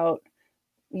about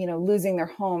losing their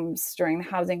homes during the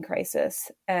housing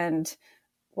crisis and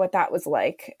what that was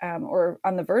like, or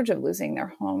on the verge of losing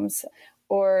their homes,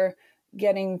 or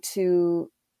getting to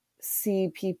see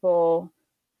people,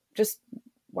 just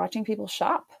watching people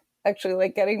shop, actually,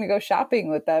 like getting to go shopping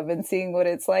with them and seeing what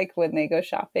it's like when they go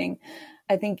shopping.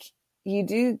 I think you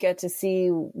do get to see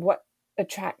what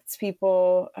attracts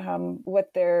people,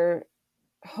 what they're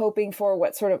hoping for,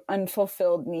 what sort of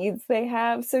unfulfilled needs they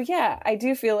have. So yeah, I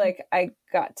do feel like I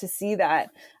got to see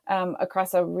that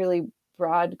across a really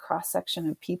broad cross-section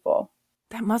of people.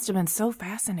 That must have been so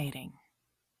fascinating.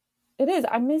 It is.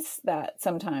 I miss that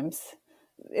sometimes.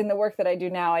 In the work that I do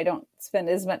now, I don't spend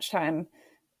as much time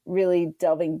really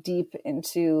delving deep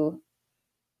into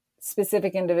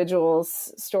specific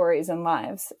individuals' stories and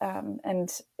lives.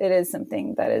 And it is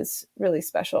something that is really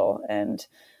special, and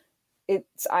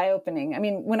it's eye-opening. I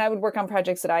mean, when I would work on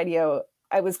projects at IDEO,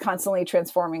 I was constantly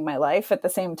transforming my life at the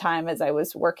same time as I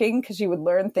was working, because you would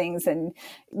learn things. And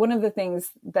one of the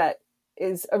things that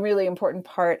is a really important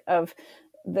part of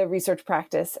the research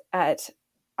practice at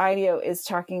IDEO is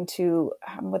talking to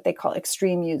what they call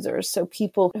extreme users. So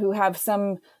people who have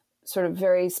some sort of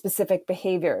very specific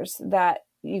behaviors that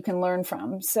you can learn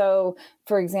from. So,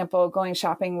 for example, going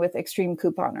shopping with extreme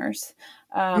couponers,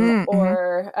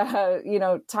 or,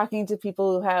 talking to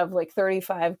people who have like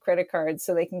 35 credit cards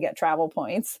so they can get travel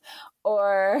points,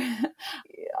 or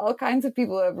all kinds of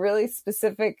people who have really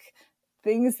specific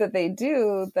things that they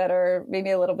do that are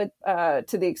maybe a little bit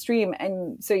to the extreme.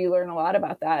 And so you learn a lot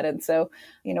about that. And so,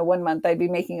 1 month I'd be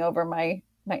making over my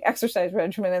exercise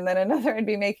regimen, and then another I'd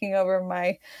be making over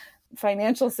my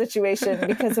financial situation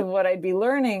because of what I'd be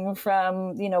learning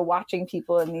from, watching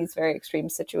people in these very extreme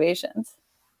situations.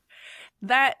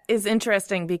 That is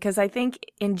interesting because I think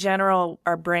in general,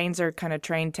 our brains are kind of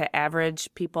trained to average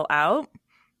people out.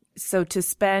 So to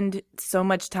spend so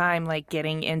much time like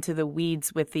getting into the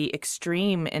weeds with the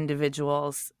extreme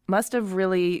individuals must have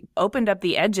really opened up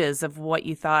the edges of what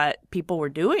you thought people were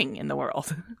doing in the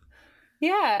world.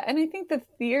 Yeah. And I think the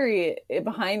theory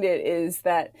behind it is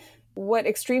that what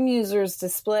extreme users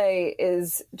display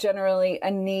is generally a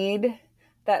need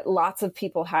that lots of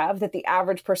people have, that the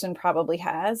average person probably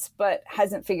has, but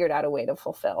hasn't figured out a way to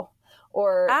fulfill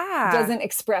or doesn't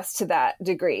express to that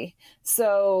degree.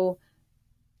 So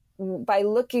by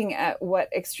looking at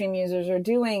what extreme users are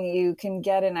doing, you can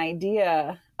get an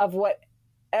idea of what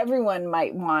everyone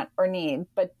might want or need,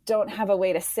 but don't have a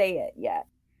way to say it yet.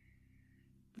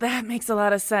 That makes a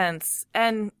lot of sense.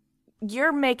 And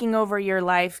you're making over your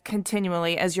life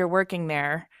continually as you're working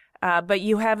there, but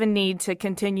you have a need to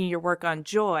continue your work on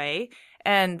joy.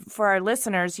 And for our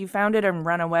listeners, you founded and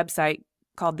run a website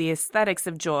called The Aesthetics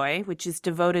of Joy, which is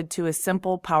devoted to a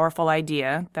simple, powerful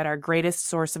idea that our greatest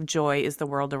source of joy is the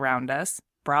world around us.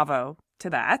 Bravo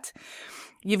to that.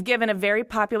 You've given a very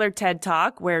popular TED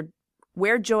Talk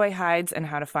where joy hides and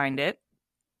how to find it.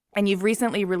 And you've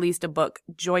recently released a book,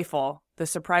 Joyful, The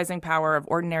Surprising Power of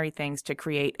Ordinary Things to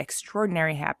Create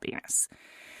Extraordinary Happiness.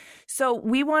 So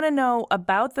we want to know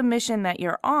about the mission that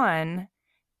you're on,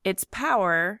 its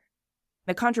power,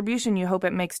 the contribution you hope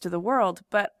it makes to the world,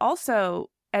 but also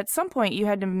at some point you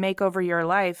had to make over your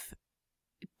life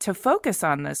to focus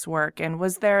on this work. And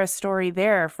was there a story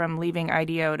there from leaving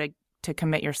IDEO to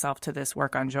commit yourself to this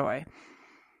work on joy?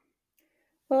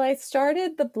 Well, I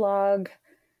started the blog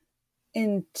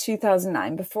in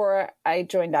 2009 before I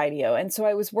joined IDEO. And so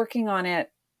I was working on it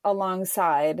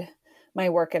alongside my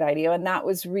work at IDEO. And that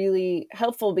was really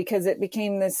helpful because it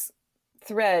became this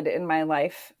thread in my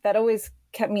life that always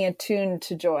kept me attuned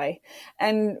to joy.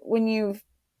 And when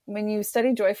you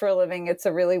study joy for a living, it's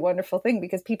a really wonderful thing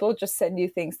because people just send you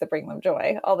things that bring them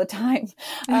joy all the time.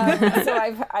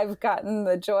 So I've gotten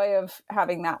the joy of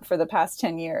having that for the past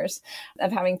 10 years,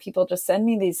 of having people just send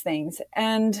me these things.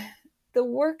 And the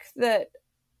work that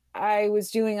I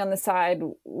was doing on the side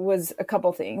was a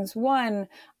couple things. One,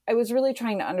 I was really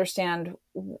trying to understand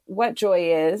what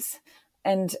joy is.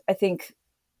 And I think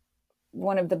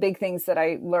one of the big things that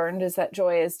I learned is that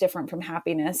joy is different from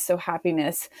happiness. So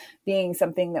happiness being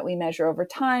something that we measure over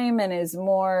time and is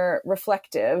more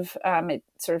reflective. It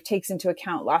sort of takes into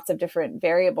account lots of different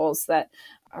variables that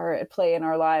are at play in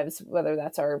our lives, whether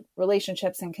that's our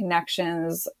relationships and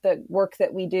connections, the work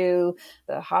that we do,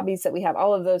 the hobbies that we have,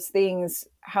 all of those things,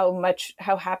 how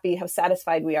happy, how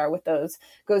satisfied we are with those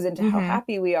goes into how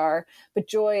happy we are. But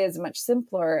joy is much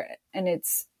simpler and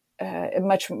it's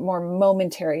much more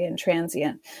momentary and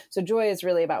transient. So joy is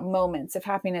really about moments. If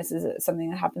happiness is something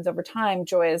that happens over time,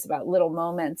 joy is about little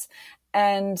moments.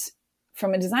 And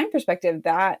from a design perspective,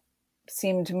 that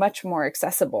seemed much more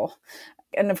accessible.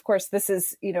 And of course, this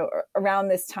is, around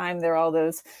this time, there are all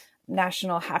those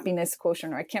national happiness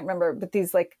quotient, or I can't remember, but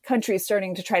these like countries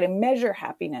starting to try to measure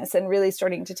happiness and really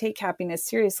starting to take happiness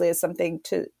seriously as something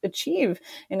to achieve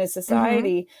in a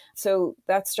society. So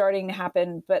that's starting to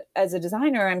happen. But as a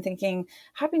designer, I'm thinking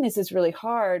happiness is really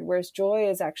hard, whereas joy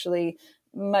is actually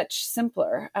much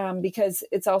simpler because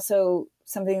it's also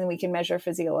something that we can measure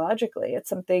physiologically. It's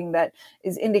something that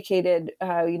is indicated,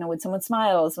 when someone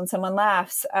smiles, when someone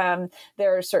laughs,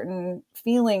 there are certain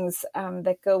feelings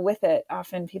that go with it.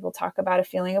 Often people talk about a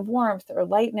feeling of warmth or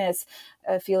lightness,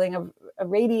 a feeling of a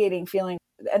radiating feeling,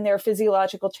 and there are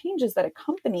physiological changes that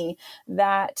accompany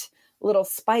that little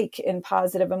spike in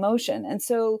positive emotion. And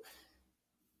so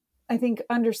I think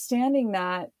understanding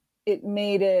that, it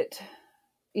made it,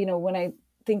 when I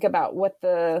think about what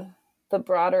the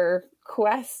broader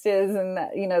quest is and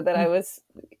that, that I was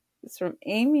sort of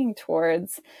aiming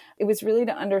towards, it was really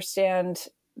to understand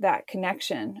that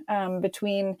connection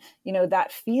between,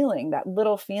 that feeling, that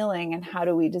little feeling, and how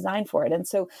do we design for it. And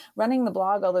so running the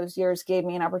blog all those years gave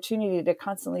me an opportunity to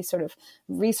constantly sort of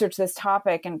research this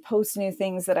topic and post new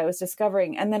things that I was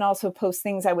discovering, and then also post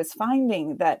things I was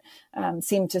finding that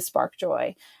seemed to spark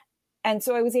joy. And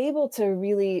so I was able to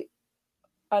really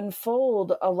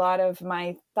unfold a lot of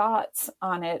my thoughts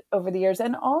on it over the years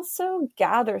and also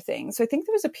gather things. So I think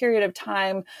there was a period of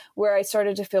time where I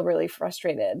started to feel really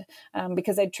frustrated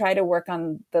because I'd try to work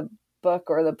on the book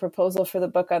or the proposal for the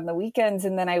book on the weekends,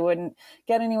 and then I wouldn't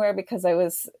get anywhere because I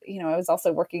was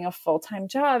also working a full-time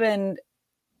job, and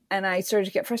I started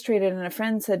to get frustrated. And a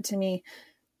friend said to me,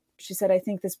 she said, I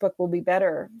think this book will be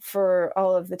better for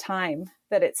all of the time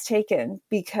that it's taken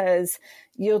because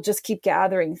you'll just keep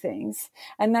gathering things.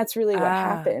 And that's really what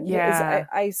happened. Yeah.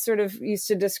 I sort of used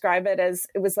to describe it as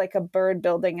it was like a bird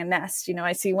building a nest.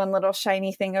 I see one little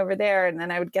shiny thing over there, and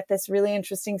then I would get this really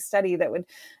interesting study that would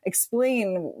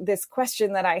explain this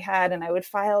question that I had, and I would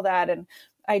file that. And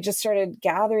I just started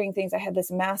gathering things. I had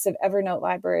this massive Evernote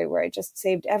library where I just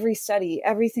saved every study,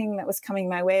 everything that was coming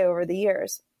my way over the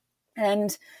years.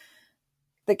 And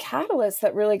the catalyst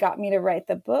that really got me to write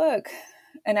the book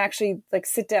and actually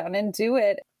sit down and do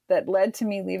it, that led to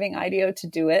me leaving IDEO to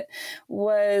do it,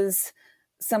 was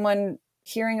someone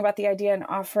hearing about the idea and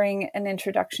offering an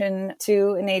introduction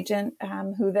to an agent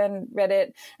who then read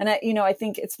it. And I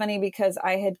think it's funny because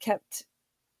I had kept,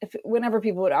 whenever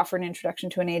people would offer an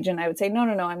introduction to an agent, I would say, no,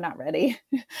 I'm not ready.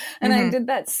 And I did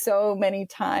that so many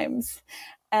times.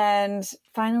 And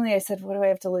finally I said, what do I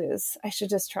have to lose? I should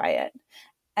just try it.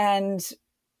 And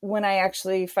when I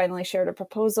actually finally shared a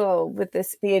proposal with the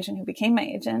agent who became my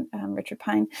agent, Richard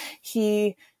Pine,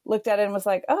 he looked at it and was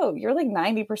like, oh, you're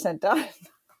 90% done.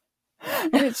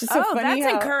 And it's just so funny.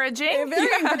 That's encouraging. Very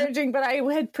encouraging, but I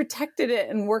had protected it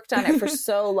and worked on it for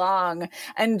so long.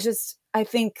 And just, I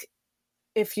think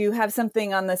if you have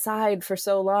something on the side for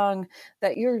so long,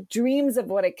 that your dreams of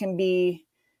what it can be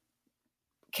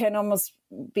can almost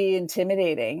be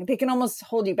intimidating. They can almost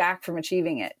hold you back from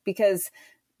achieving it, because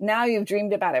now you've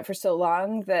dreamed about it for so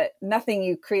long that nothing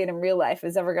you create in real life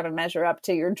is ever going to measure up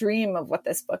to your dream of what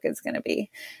this book is going to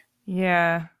be.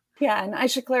 Yeah. Yeah. And I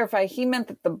should clarify, he meant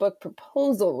that the book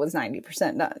proposal was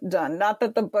 90% done, not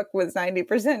that the book was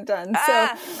 90% done.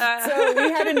 So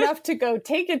we had enough to go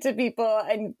take it to people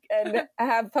and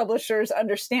have publishers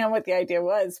understand what the idea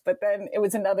was. But then it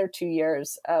was another 2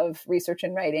 years of research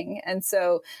and writing. And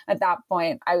so at that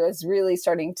point, I was really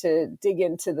starting to dig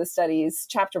into the studies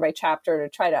chapter by chapter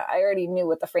to I already knew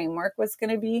what the framework was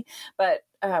going to be, but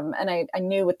and I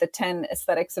knew what the 10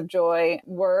 aesthetics of joy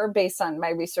were based on my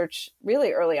research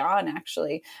really early on,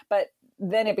 actually. But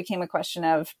then it became a question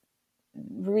of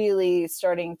really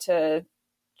starting to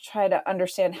try to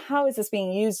understand, how is this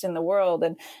being used in the world,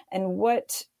 and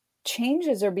what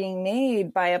changes are being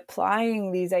made by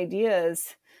applying these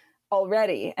ideas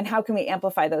already, and how can we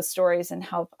amplify those stories and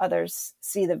help others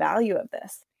see the value of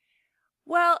this?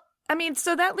 Well,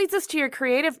 so that leads us to your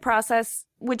creative process,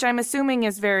 which I'm assuming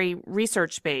is very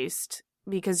research-based,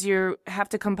 because you have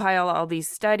to compile all these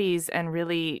studies and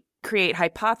really create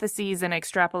hypotheses and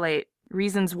extrapolate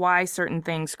reasons why certain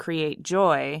things create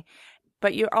joy.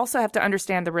 But you also have to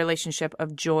understand the relationship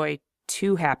of joy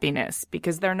to happiness,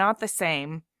 because they're not the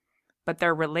same, but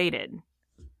they're related.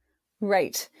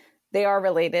 Right. They are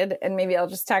related. And maybe I'll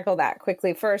just tackle that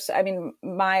quickly first.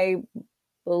 My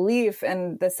belief,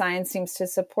 and the science seems to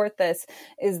support this,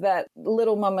 is that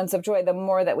little moments of joy, the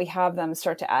more that we have them,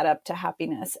 start to add up to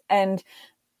happiness. And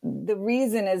the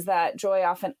reason is that joy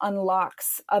often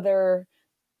unlocks other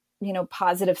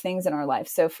positive things in our life.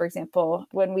 So for example,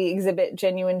 when we exhibit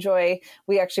genuine joy,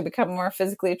 we actually become more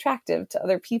physically attractive to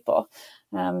other people.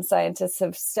 Scientists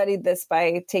have studied this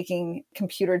by taking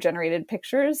computer generated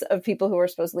pictures of people who are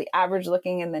supposedly average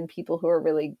looking and then people who are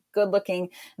really good looking.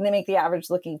 And they make the average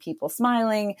looking people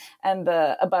smiling and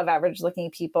the above average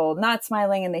looking people not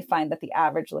smiling. And they find that the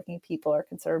average looking people are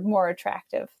considered more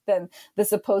attractive than the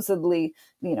supposedly,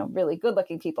 really good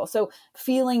looking people. So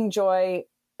feeling joy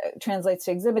translates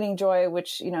to exhibiting joy,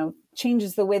 which,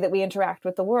 changes the way that we interact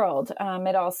with the world.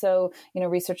 It also,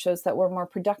 research shows that we're more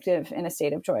productive in a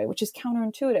state of joy, which is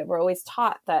counterintuitive. We're always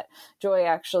taught that joy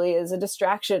actually is a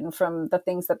distraction from the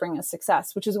things that bring us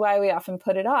success, which is why we often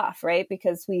put it off, right?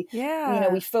 Because we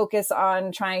focus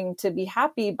on trying to be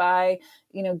happy by,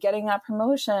 getting that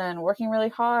promotion, working really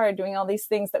hard, doing all these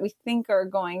things that we think are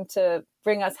going to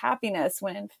bring us happiness,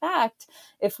 when in fact,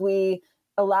 if we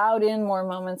allowed in more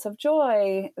moments of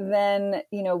joy, then,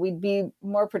 we'd be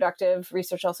more productive.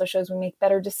 Research also shows we make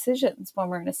better decisions when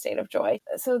we're in a state of joy.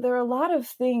 So there are a lot of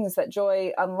things that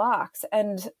joy unlocks.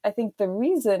 And I think the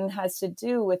reason has to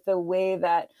do with the way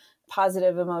that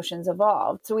positive emotions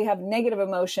evolved. So we have negative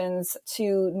emotions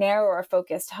to narrow our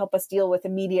focus, to help us deal with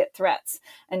immediate threats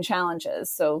and challenges.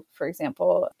 So for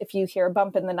example, if you hear a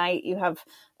bump in the night, you have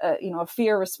a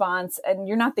fear response and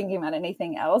you're not thinking about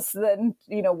anything else than,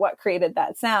 what created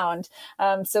that sound.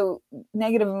 So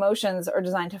negative emotions are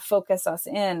designed to focus us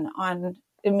in on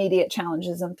immediate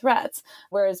challenges and threats,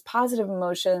 whereas positive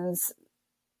emotions,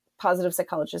 positive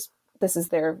psychologists, this is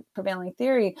their prevailing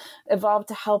theory, evolved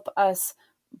to help us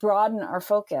broaden our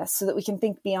focus so that we can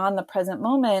think beyond the present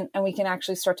moment and we can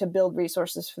actually start to build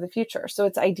resources for the future. So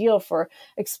it's ideal for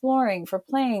exploring, for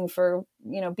playing, for,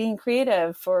 being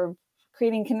creative, for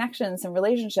creating connections and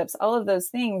relationships. All of those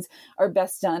things are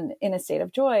best done in a state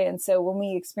of joy. And so when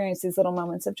we experience these little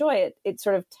moments of joy, it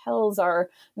sort of tells our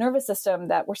nervous system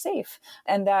that we're safe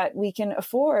and that we can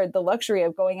afford the luxury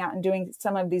of going out and doing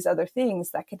some of these other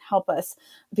things that can help us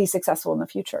be successful in the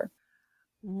future.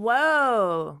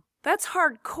 Whoa. That's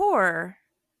hardcore.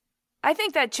 I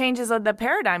think that changes the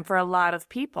paradigm for a lot of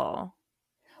people.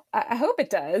 I hope it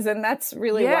does. And that's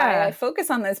really why I focus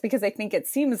on this, because I think it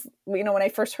seems, when I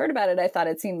first heard about it, I thought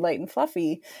it seemed light and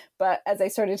fluffy. But as I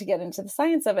started to get into the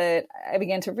science of it, I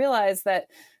began to realize that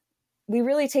we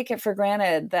really take it for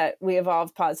granted that we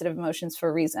evolved positive emotions for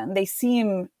a reason. They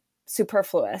seem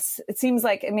superfluous. It seems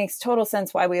like it makes total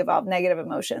sense why we evolved negative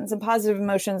emotions, and positive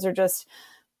emotions are just,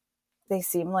 they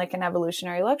seem like an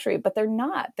evolutionary luxury, but they're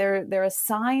not. They're a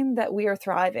sign that we are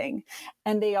thriving,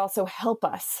 and they also help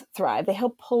us thrive. They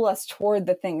help pull us toward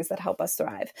the things that help us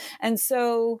thrive. And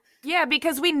so, yeah,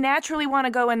 because we naturally want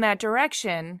to go in that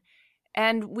direction,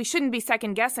 and we shouldn't be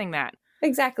second guessing that.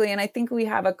 Exactly. And I think we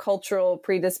have a cultural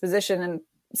predisposition, and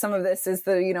some of this is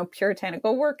the,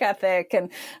 puritanical work ethic.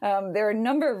 And there are a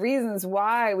number of reasons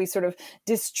why we sort of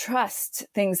distrust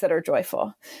things that are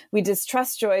joyful. We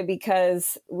distrust joy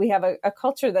because we have a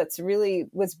culture that's really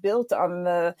was built on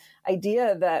the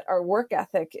idea that our work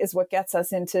ethic is what gets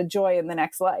us into joy in the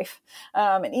next life.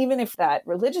 And even if that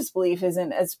religious belief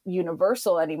isn't as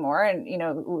universal anymore, and,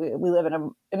 we live in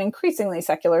an increasingly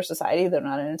secular society, though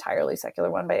not an entirely secular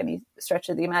one by any stretch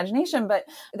of the imagination, but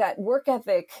that work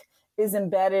ethic is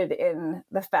embedded in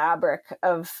the fabric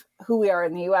of who we are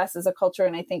in the US as a culture.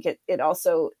 And I think it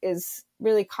also is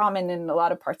really common in a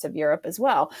lot of parts of Europe as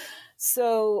well.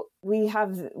 So we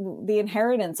have the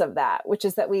inheritance of that, which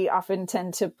is that we often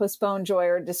tend to postpone joy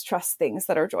or distrust things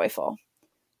that are joyful.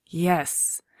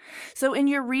 Yes. So in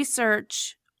your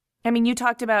research, you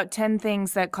talked about 10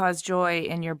 things that cause joy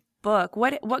in your book.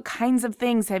 What kinds of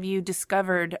things have you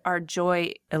discovered are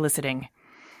joy eliciting?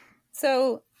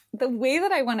 So the way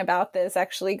that I went about this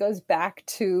actually goes back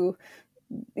to,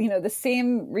 the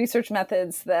same research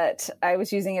methods that I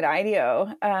was using at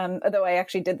IDEO, although I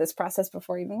actually did this process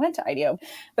before I even went to IDEO.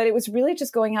 But it was really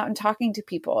just going out and talking to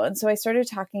people. And so I started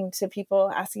talking to people,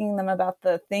 asking them about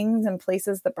the things and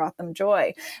places that brought them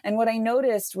joy. And what I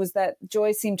noticed was that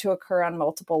joy seemed to occur on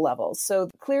multiple levels. So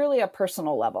clearly a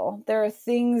personal level. There are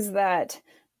things that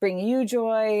bring you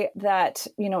joy that,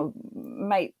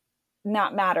 might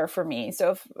not matter for me.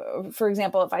 So if, for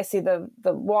example, if I see the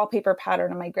wallpaper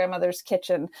pattern in my grandmother's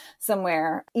kitchen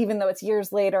somewhere, even though it's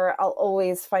years later, I'll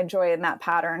always find joy in that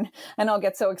pattern and I'll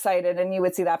get so excited, and you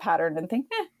would see that pattern and think,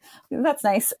 that's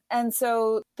nice. And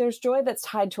so there's joy that's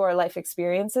tied to our life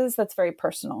experiences. That's very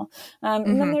personal.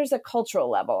 And then there's a cultural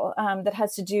level that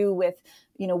has to do with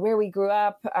where we grew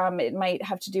up. It might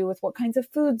have to do with what kinds of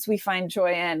foods we find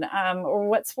joy in, or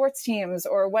what sports teams,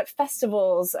 or what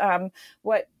festivals,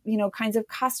 what, kinds of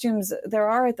costumes there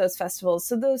are at those festivals.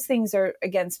 So those things are,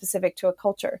 again, specific to a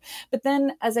culture. But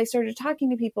then as I started talking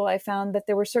to people, I found that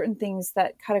there were certain things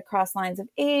that cut across lines of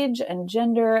age and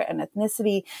gender and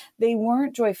ethnicity. They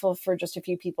weren't joyful for just a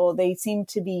few people. They seemed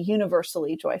to be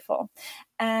universally joyful.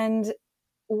 And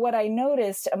what I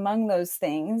noticed among those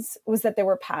things was that there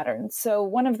were patterns. So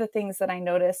one of the things that I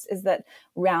noticed is that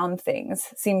round things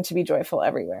seem to be joyful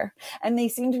everywhere. And they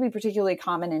seem to be particularly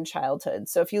common in childhood.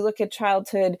 So if you look at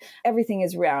childhood, everything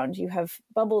is round. You have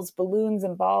bubbles, balloons,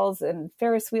 and balls, and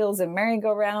Ferris wheels, and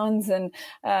merry-go-rounds, and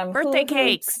birthday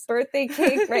cakes. Birthday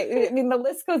cake, right? The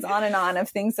list goes on and on of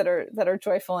things that are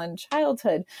joyful in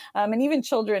childhood. And even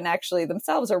children actually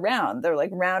themselves are round. They're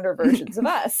like rounder versions of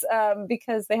us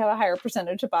because they have a higher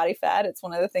percentage of body fat. It's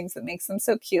one of the things that makes them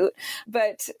so cute.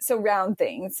 But so round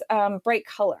things. Bright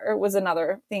color was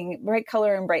another thing. Bright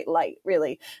color and bright light,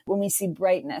 really. When we see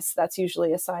brightness, that's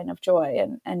usually a sign of joy.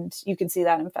 And you can see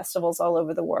that in festivals all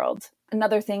over the world.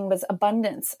 Another thing was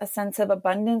abundance, a sense of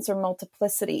abundance or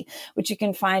multiplicity, which you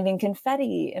can find in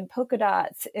confetti and polka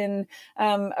dots, in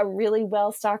a really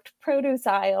well-stocked produce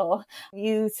aisle.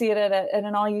 You see it at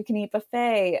an all-you-can-eat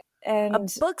buffet. And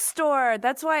a bookstore.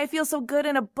 That's why I feel so good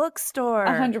in a bookstore.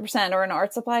 100%. Or an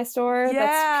art supply store. Yeah.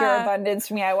 That's pure abundance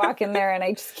for me. I walk in there and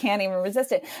I just can't even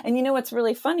resist it. And you know what's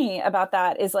really funny about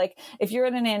that is, like, if you're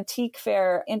at an antique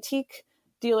fair, antique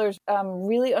dealers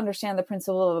really understand the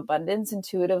principle of abundance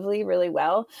intuitively really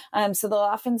well. So they'll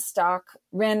often stock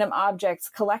random objects,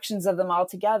 collections of them all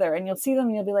together. And you'll see them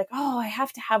and you'll be like, oh, I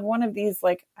have to have one of these,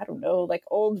 like, I don't know, like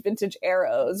old vintage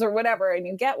arrows or whatever. And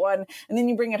you get one and then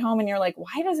you bring it home and you're like,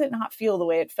 why does it not feel the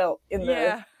way it felt in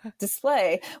the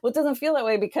display? Well, it doesn't feel that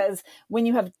way because when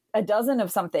you have a dozen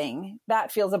of something,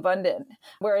 that feels abundant.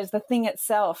 Whereas the thing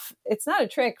itself, it's not a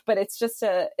trick, but it's just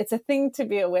it's a thing to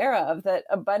be aware of, that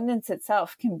abundance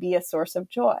itself can be a source of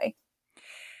joy.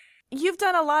 You've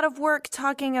done a lot of work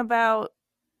talking about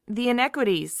the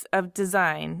inequities of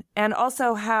design and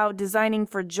also how designing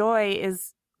for joy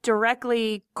is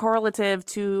directly correlative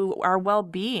to our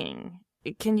well-being.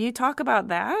 Can you talk about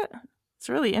that? It's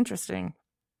really interesting.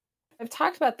 I've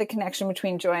talked about the connection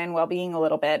between joy and well-being a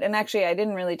little bit. And actually, I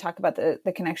didn't really talk about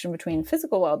the connection between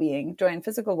physical well-being, joy and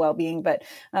physical well-being, but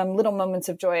little moments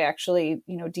of joy actually,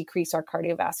 decrease our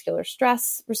cardiovascular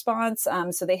stress response.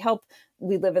 So they help.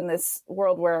 We live in this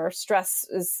world where stress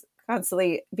is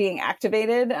constantly being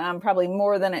activated, probably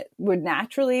more than it would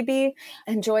naturally be.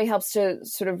 And joy helps to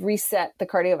sort of reset the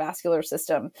cardiovascular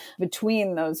system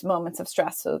between those moments of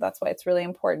stress. So that's why it's really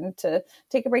important to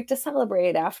take a break to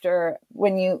celebrate after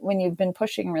when you've been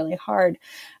pushing really hard.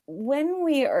 When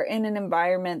we are in an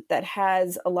environment that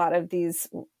has a lot of these,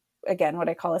 again, what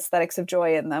I call aesthetics of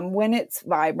joy in them, when it's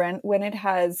vibrant, when it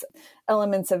has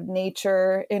elements of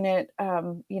nature in it,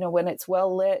 when it's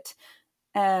well lit,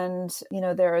 and,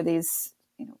 there are these,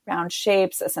 round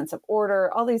shapes, a sense of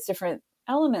order, all these different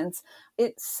elements,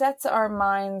 it sets our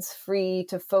minds free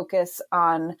to focus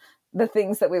on the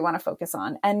things that we want to focus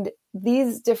on. And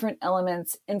these different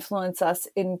elements influence us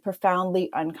in profoundly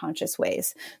unconscious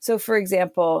ways. So, for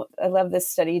example, I love this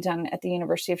study done at the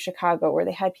University of Chicago where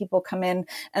they had people come in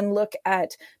and look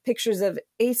at pictures of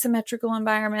asymmetrical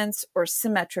environments or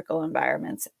symmetrical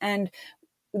environments. And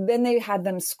then they had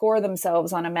them score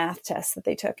themselves on a math test that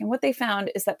they took. And what they found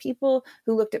is that people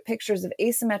who looked at pictures of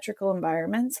asymmetrical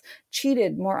environments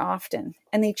cheated more often.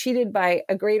 And they cheated by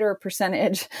a greater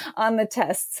percentage on the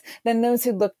tests than those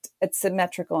who looked at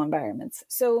symmetrical environments.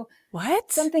 So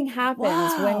something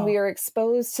happens when we are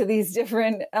exposed to these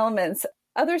different elements.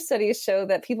 Other studies show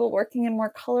that people working in more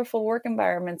colorful work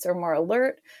environments are more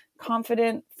alert,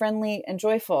 confident, friendly, and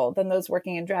joyful than those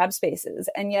working in drab spaces.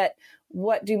 And yet,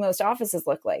 what do most offices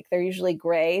look like? They're usually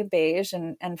gray, beige,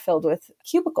 and filled with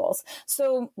cubicles.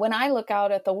 So when I look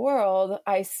out at the world,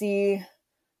 I see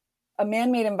a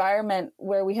man-made environment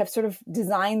where we have sort of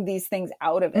designed these things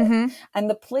out of it. Mm-hmm. And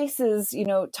the places,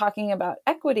 talking about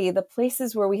equity, the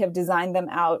places where we have designed them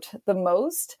out the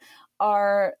most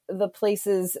are the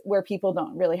places where people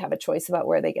don't really have a choice about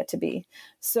where they get to be.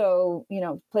 So,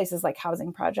 places like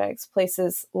housing projects,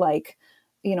 places like,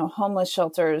 homeless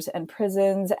shelters and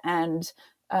prisons and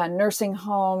nursing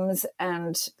homes,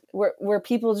 and where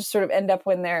people just sort of end up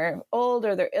when they're old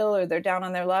or they're ill or they're down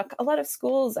on their luck. A lot of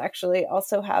schools actually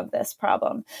also have this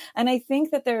problem. And I think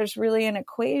that there's really an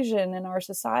equation in our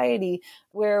society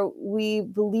where we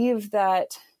believe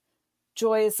that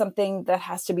joy is something that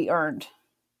has to be earned.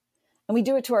 And we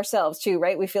do it to ourselves too,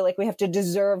 right? We feel like we have to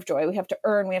deserve joy. We have to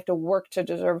earn, we have to work to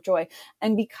deserve joy.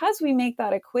 And because we make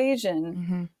that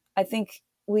equation, I think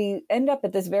we end up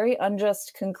at this very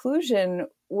unjust conclusion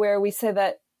where we say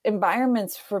that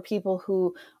environments for people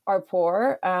who are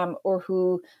poor or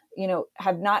who,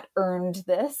 have not earned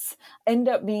this end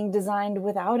up being designed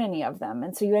without any of them.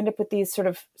 And so you end up with these sort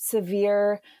of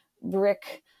severe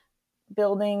brick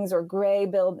buildings or gray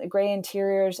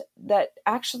interiors that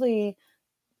actually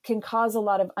can cause a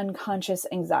lot of unconscious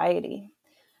anxiety.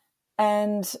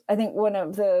 And I think one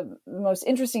of the most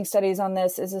interesting studies on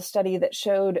this is a study that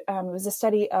showed, it was a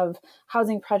study of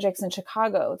housing projects in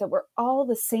Chicago that were all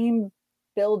the same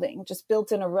building, just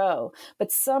built in a row,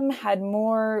 but some had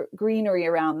more greenery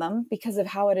around them because of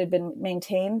how it had been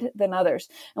maintained than others.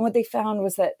 And what they found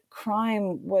was that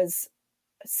crime was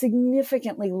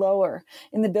significantly lower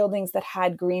in the buildings that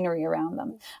had greenery around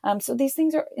them. So these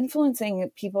things are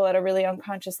influencing people at a really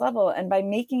unconscious level. And by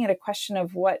making it a question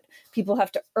of what people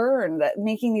have to earn, that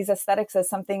making these aesthetics as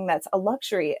something that's a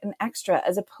luxury, an extra,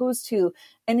 as opposed to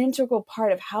an integral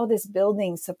part of how this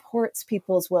building supports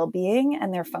people's well-being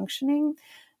and their functioning,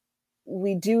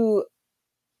 we do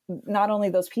not only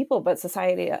those people, but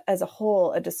society as a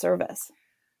whole a disservice.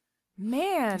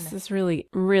 Man. This is really,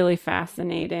 really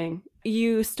fascinating.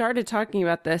 You started talking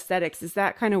about the aesthetics. Is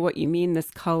that kind of what you mean?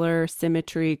 This color,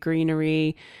 symmetry,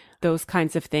 greenery, those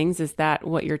kinds of things? Is that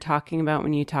what you're talking about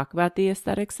when you talk about the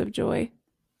aesthetics of joy?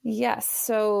 Yes.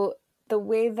 So the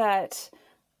way that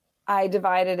I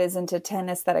divide it is into 10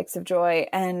 aesthetics of joy,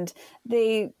 and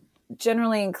they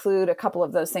generally include a couple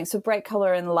of those things. So bright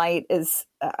color and light is,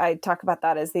 I talk about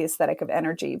that as the aesthetic of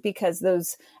energy, because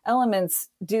those elements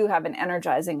do have an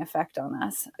energizing effect on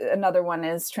us. Another one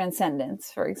is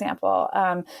transcendence, for example.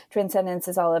 Transcendence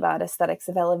is all about aesthetics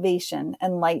of elevation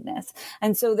and lightness.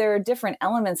 And so there are different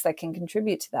elements that can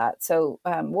contribute to that. So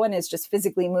one is just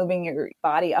physically moving your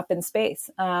body up in space.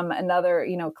 Another,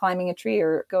 climbing a tree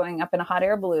or going up in a hot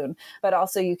air balloon. But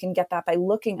also you can get that by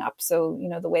looking up. So,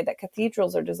 the way that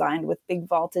cathedrals are designed with big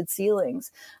vaulted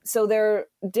ceilings. So there are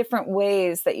different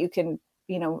ways that you can,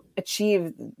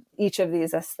 achieve each of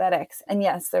these aesthetics. And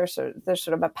yes, there's sort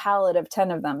of a palette of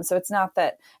 10 of them. So it's not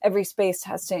that every space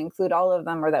has to include all of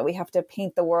them, or that we have to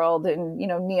paint the world in,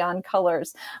 neon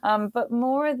colors, but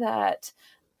more that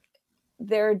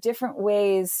there are different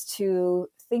ways to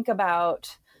think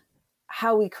about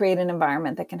how we create an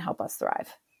environment that can help us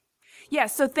thrive. Yeah.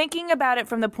 So thinking about it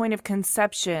from the point of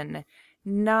conception,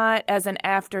 not as an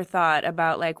afterthought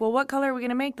about like, well, what color are we going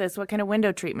to make this? What kind of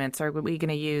window treatments are we going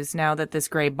to use now that this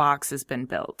gray box has been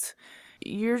built?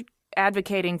 You're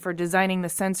advocating for designing the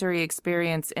sensory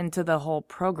experience into the whole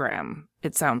program,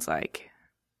 it sounds like.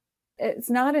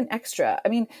 It's not an extra. I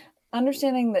mean,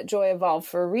 understanding that joy evolved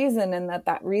for a reason and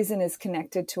that reason is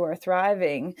connected to our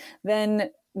thriving, then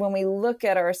when we look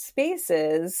at our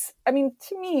spaces, I mean,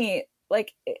 to me,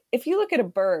 like if you look at a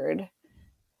bird,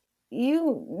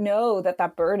 you know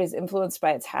that bird is influenced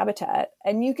by its habitat,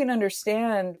 and you can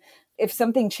understand if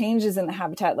something changes in the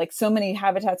habitat, like so many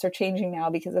habitats are changing now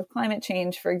because of climate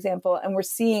change, for example, and we're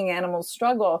seeing animals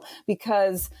struggle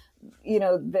because,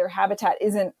 their habitat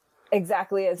isn't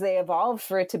exactly as they evolved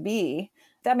for it to be.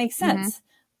 That makes sense.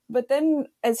 Mm-hmm. But then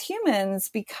as humans,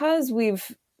 because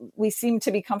we seem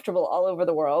to be comfortable all over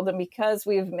the world, and because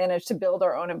we've managed to build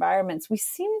our own environments, we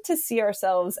seem to see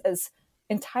ourselves as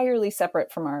entirely separate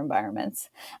from our environments.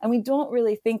 And we don't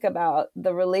really think about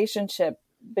the relationship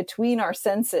between our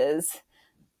senses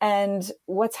and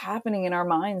what's happening in our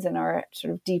minds and our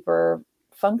sort of deeper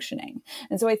functioning.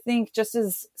 And so I think just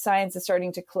as science is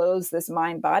starting to close this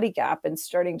mind-body gap and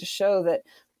starting to show that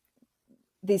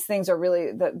these things are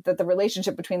really, that the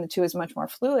relationship between the two is much more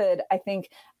fluid, I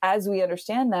think as we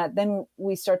understand that, then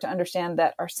we start to understand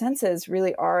that our senses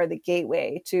really are the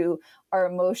gateway to our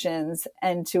emotions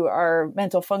and to our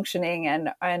mental functioning and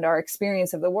our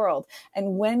experience of the world.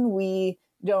 And when we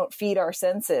don't feed our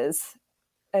senses,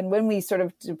 and when we sort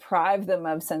of deprive them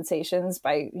of sensations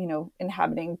by,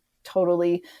 inhabiting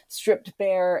totally stripped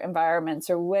bare environments,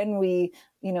 or when we,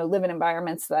 live in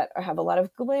environments that have a lot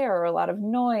of glare or a lot of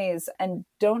noise and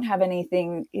don't have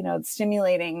anything,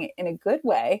 stimulating in a good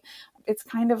way, it's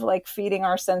kind of like feeding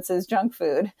our senses junk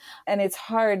food. And it's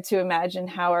hard to imagine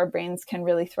how our brains can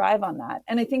really thrive on that.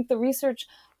 And I think the research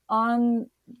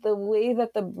on the way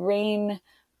that the brain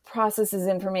processes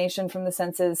information from the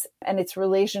senses and its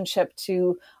relationship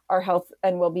to our health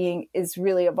and well-being is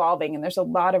really evolving. And there's a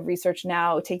lot of research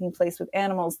now taking place with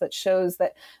animals that shows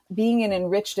that being in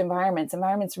enriched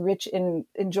environments rich in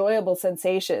enjoyable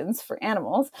sensations for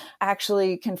animals,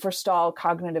 actually can forestall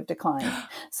cognitive decline.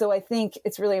 So I think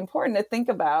it's really important to think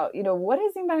about, what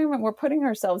is the environment we're putting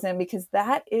ourselves in, because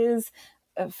that is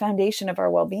a foundation of our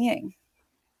well-being.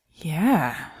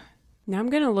 Yeah. Now I'm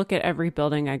going to look at every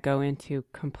building I go into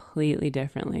completely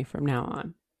differently from now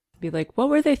on. Be like, what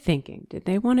were they thinking? Did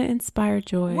they want to inspire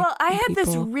joy? Well, I had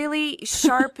this really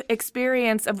sharp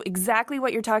experience of exactly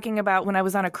what you're talking about when I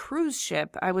was on a cruise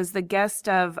ship. I was the guest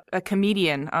of a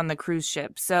comedian on the cruise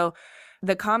ship. So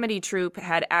the comedy troupe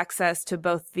had access to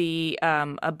both the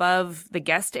above the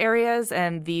guest areas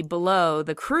and the below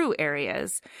the crew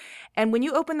areas. And when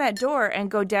you open that door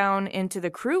and go down into the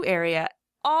crew area,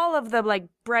 all of the like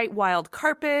bright wild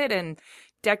carpet and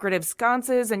decorative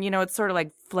sconces and, it's sort of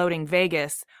like floating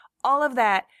Vegas, all of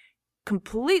that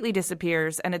completely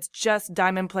disappears, and it's just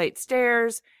diamond plate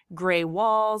stairs, gray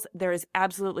walls. There is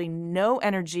absolutely no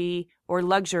energy or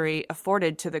luxury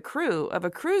afforded to the crew of a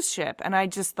cruise ship. And I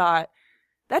just thought,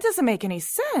 that doesn't make any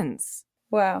sense.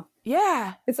 Wow.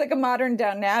 Yeah. It's like a modern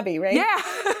Downton Abbey, right?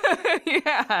 Yeah.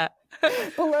 Yeah.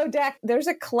 Below deck, there's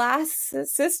a class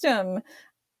system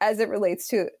as it relates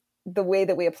to the way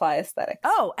that we apply aesthetics.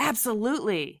 Oh,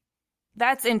 absolutely.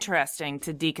 That's interesting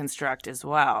to deconstruct as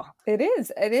well. It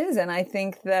is. And I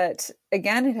think that,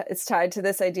 again, it's tied to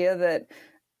this idea that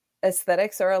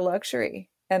aesthetics are a luxury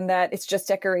and that it's just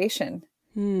decoration.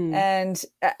 And,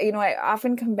 I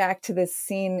often come back to this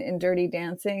scene in Dirty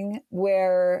Dancing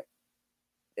where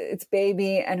it's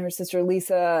Baby and her sister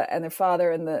Lisa and their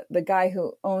father, and the guy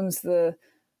who owns the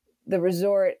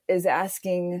resort is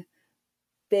asking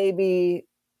Baby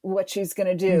what she's going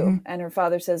to do. And her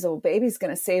father says, oh, Baby's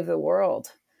going to save the world.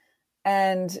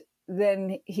 And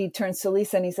then he turns to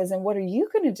Lisa and he says, and what are you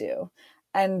going to do?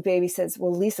 And Baby says,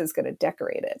 well, Lisa's going to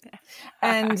decorate it.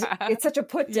 And it's such a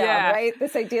put down, right?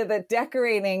 This idea that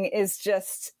decorating is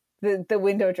just the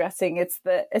window dressing. It's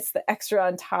the extra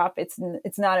on top. It's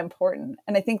not important.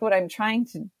 And I think what I'm trying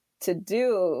to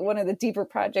do, one of the deeper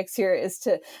projects here, is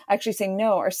to actually say,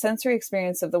 no, our sensory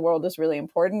experience of the world is really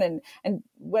important. And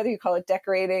whether you call it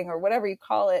decorating or whatever you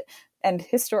call it, and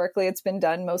historically it's been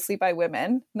done mostly by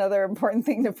women, another important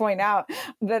thing to point out,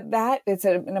 that is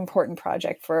an important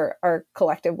project for our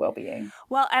collective well-being.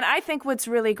 Well, and I think what's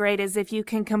really great is if you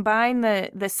can combine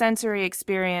the sensory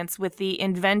experience with the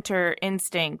inventor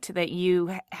instinct that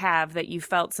you have, that you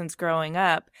felt since growing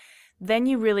up, then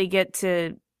you really get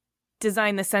to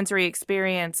design the sensory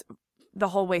experience the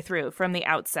whole way through from the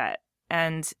outset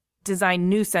and design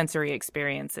new sensory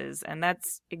experiences. And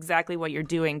that's exactly what you're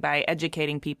doing by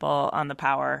educating people on the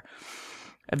power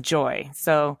of joy.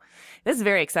 So this is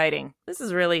very exciting. This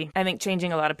is really, I think,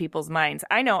 changing a lot of people's minds.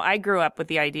 I know I grew up with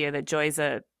the idea that joy is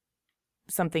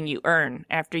something you earn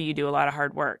after you do a lot of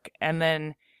hard work. And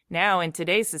then now in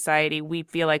today's society, we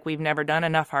feel like we've never done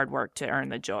enough hard work to earn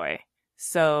the joy.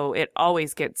 So it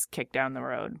always gets kicked down the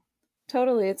road.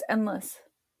 Totally. It's endless.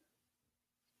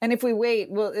 And if we wait,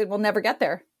 it will never get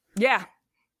there. Yeah.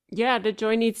 Yeah, the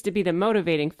joy needs to be the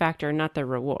motivating factor, not the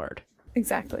reward.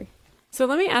 Exactly. So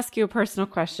let me ask you a personal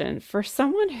question. For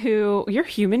someone who, you're a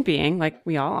human being, like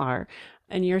we all are,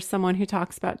 and you're someone who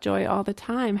talks about joy all the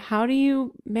time, how do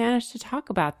you manage to talk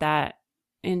about that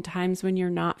in times when you're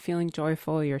not feeling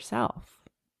joyful yourself?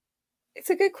 It's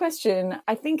a good question.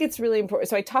 I think it's really important.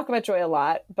 So I talk about joy a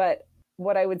lot, but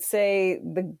what I would say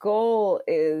the goal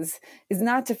is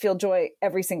not to feel joy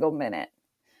every single minute.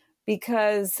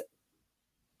 Because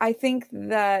I think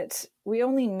that we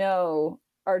only know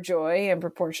our joy in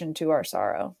proportion to our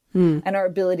sorrow and our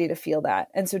ability to feel that.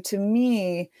 And so to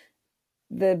me,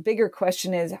 the bigger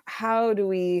question is, how do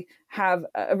we have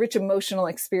a rich emotional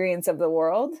experience of the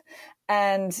world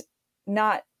and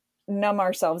not numb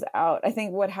ourselves out? I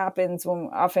think what happens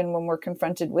often when we're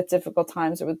confronted with difficult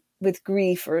times or with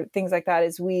grief or things like that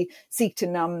is we seek to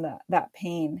numb that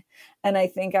pain. And I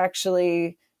think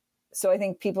actually... So I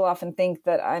think people often think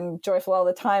that I'm joyful all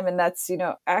the time. And that's,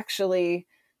 actually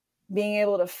being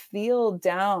able to feel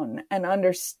down and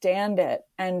understand it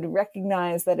and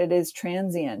recognize that it is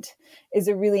transient is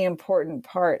a really important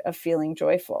part of feeling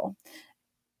joyful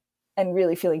and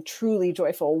really feeling truly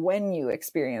joyful when you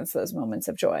experience those moments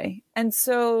of joy. And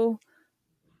so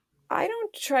I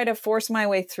don't try to force my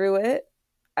way through it.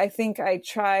 I think I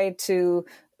try to...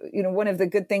 one of the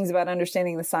good things about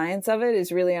understanding the science of it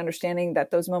is really understanding that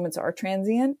those moments are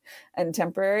transient and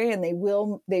temporary, and they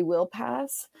will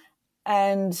pass.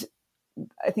 And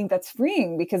I think that's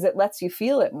freeing because it lets you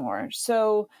feel it more.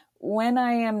 So when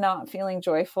I am not feeling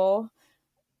joyful,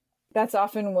 that's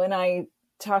often when I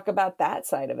talk about that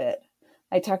side of it.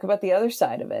 I talk about the other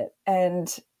side of it and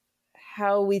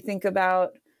how we think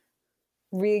about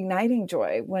reigniting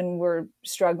joy when we're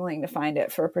struggling to find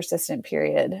it for a persistent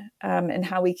period, and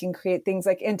how we can create things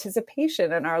like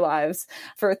anticipation in our lives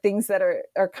for things that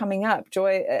are coming up.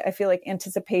 Joy, I feel like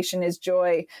anticipation is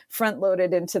joy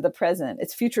front-loaded into the present.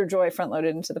 It's future joy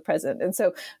front-loaded into the present. And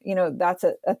so, that's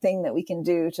a thing that we can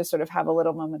do to sort of have a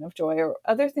little moment of joy. Or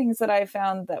other things that I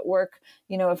found that work,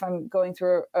 if I'm going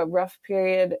through a rough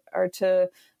period, are to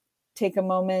take a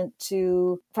moment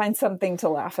to find something to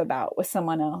laugh about with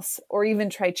someone else, or even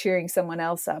try cheering someone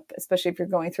else up, especially if you're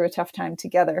going through a tough time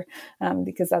together,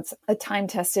 because that's a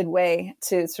time-tested way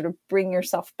to sort of bring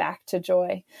yourself back to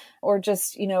joy. Or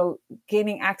just,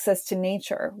 gaining access to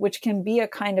nature, which can be a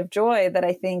kind of joy that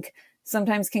I think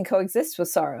sometimes can coexist with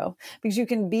sorrow, because you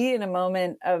can be in a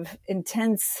moment of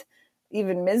intense,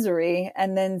 even misery,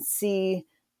 and then see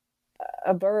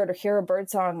a bird or hear a bird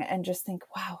song and just think,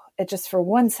 wow, it just for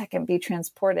 1 second be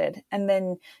transported. And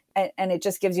then, and it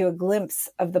just gives you a glimpse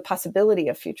of the possibility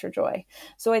of future joy.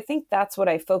 So I think that's what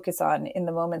I focus on in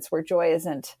the moments where joy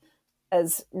isn't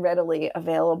as readily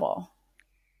available.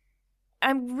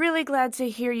 I'm really glad to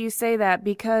hear you say that,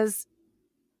 because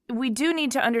we do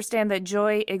need to understand that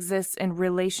joy exists in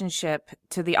relationship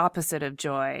to the opposite of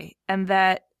joy, and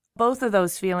that Both of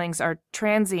those feelings are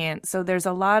transient, so there's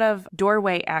a lot of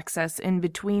doorway access in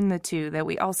between the two that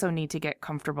we also need to get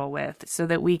comfortable with so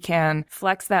that we can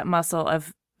flex that muscle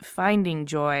of finding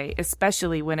joy,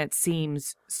 especially when it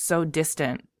seems so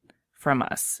distant from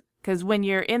us. Because when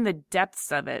you're in the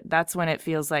depths of it, that's when it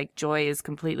feels like joy is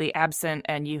completely absent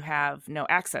and you have no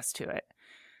access to it.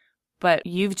 But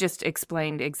you've just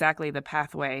explained exactly the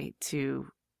pathway to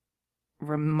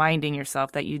reminding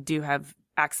yourself that you do have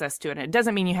access to it. And it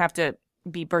doesn't mean you have to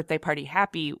be birthday party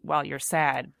happy while you're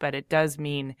sad, but it does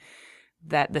mean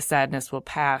that the sadness will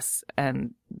pass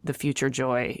and the future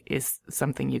joy is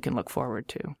something you can look forward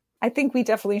to. I think we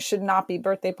definitely should not be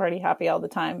birthday party happy all the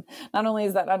time. Not only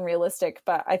is that unrealistic,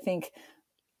 but I think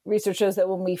research shows that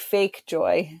when we fake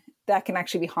joy, that can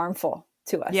actually be harmful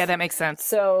to us. Yeah, that makes sense.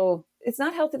 So it's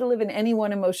not healthy to live in any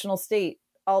one emotional state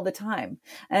all the time.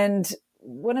 And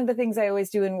one of the things I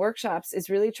always do in workshops is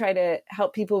really try to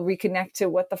help people reconnect to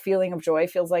what the feeling of joy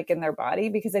feels like in their body,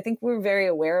 because I think we're very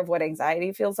aware of what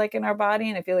anxiety feels like in our body.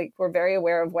 And I feel like we're very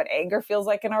aware of what anger feels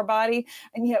like in our body.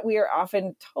 And yet we are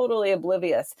often totally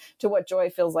oblivious to what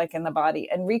joy feels like in the body.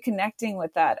 And reconnecting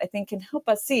with that, I think, can help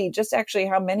us see just actually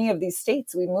how many of these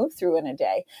states we move through in a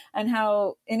day, and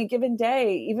how in a given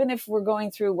day, even if we're going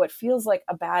through what feels like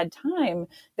a bad time,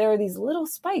 there are these little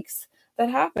spikes that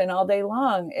happen all day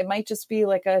long. It might just be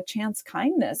like a chance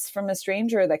kindness from a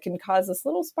stranger that can cause this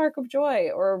little spark of joy,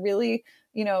 or a really,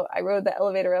 I rode the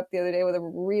elevator up the other day with a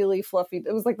really fluffy,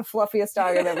 it was like the fluffiest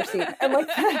dog I've ever seen. And like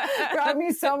that brought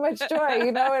me so much joy,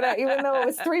 and even though it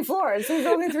was 3 floors, it was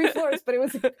only 3 floors, but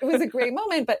it was a great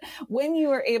moment. But when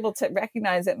you are able to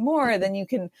recognize it more, then you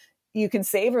can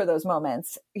savor those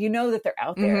moments. You know that they're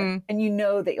out there, and you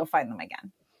know that you'll find them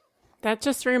again. That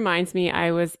just reminds me, I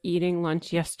was eating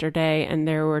lunch yesterday and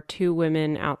there were 2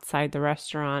 women outside the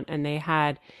restaurant, and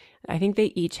I think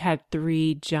they each had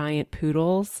 3 giant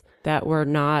poodles that were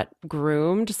not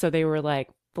groomed. So they were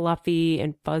like fluffy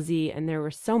and fuzzy, and there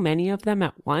were so many of them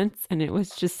at once. And it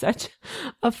was just such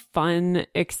a fun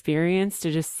experience to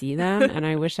just see them. And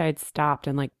I wish I'd stopped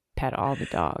and like pet all the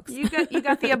dogs. You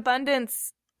got the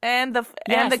abundance. And the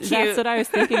cute. That's what I was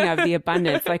thinking of, the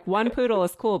abundance. Like 1 poodle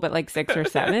is cool, but like 6 or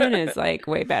 7 is like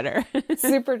way better.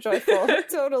 Super joyful.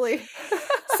 Totally.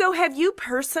 So have you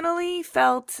personally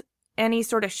felt any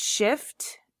sort of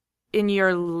shift in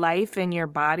your life, in your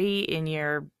body, in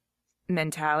your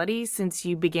mentality since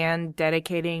you began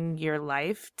dedicating your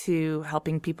life to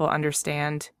helping people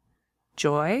understand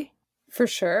joy? For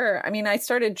sure. I mean, I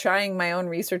started trying my own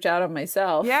research out on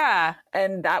myself. Yeah.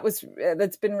 And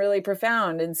that's been really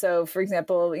profound. And so, for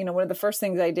example, one of the first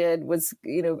things I did was,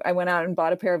 I went out and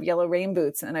bought a pair of yellow rain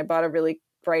boots, and I bought a really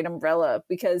bright umbrella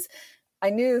because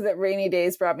I knew that rainy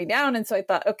days brought me down. And so I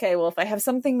thought, okay, well, if I have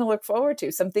something to look forward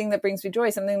to, something that brings me joy,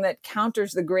 something that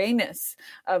counters the grayness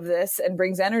of this and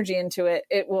brings energy into it,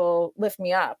 it will lift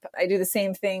me up. I do the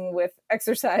same thing with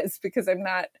exercise because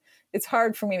it's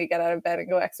hard for me to get out of bed and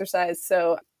go exercise.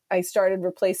 So I started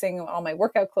replacing all my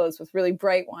workout clothes with really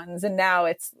bright ones. And now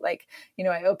it's like,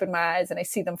 I open my eyes and I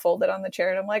see them folded on the chair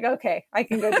and I'm like, okay, I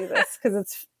can go do this. Cause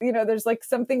it's, there's like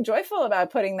something joyful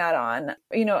about putting that on,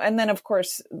 and then of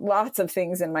course, lots of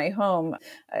things in my home.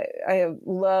 I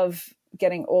love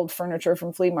getting old furniture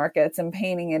from flea markets and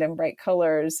painting it in bright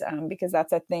colors, because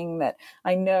that's a thing that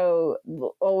I know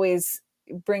will always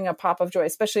bring a pop of joy,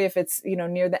 especially if it's,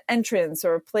 near the entrance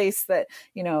or a place that,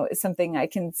 is something I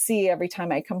can see every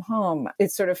time I come home.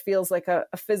 It sort of feels like a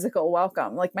physical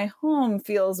welcome. Like my home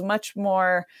feels much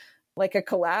more like a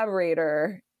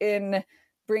collaborator in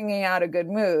bringing out a good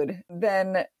mood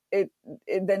than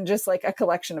just like a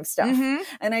collection of stuff. Mm-hmm.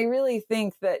 And I really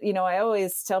think that, I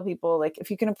always tell people, like,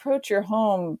 if you can approach your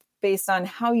home based on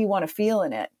how you want to feel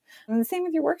in it, and the same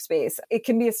with your workspace, it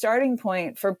can be a starting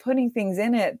point for putting things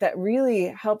in it that really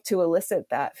help to elicit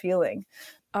that feeling.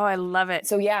 Oh, I love it.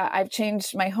 So yeah, I've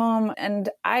changed my home, and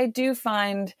I do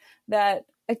find that,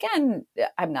 again,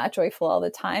 I'm not joyful all the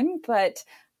time, but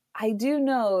I do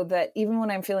know that even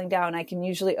when I'm feeling down, I can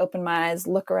usually open my eyes,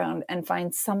 look around, and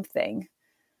find something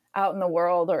out in the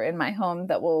world or in my home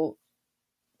that will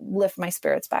lift my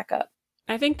spirits back up.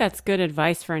 I think that's good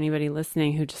advice for anybody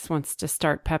listening who just wants to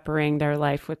start peppering their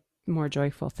life with more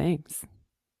joyful things.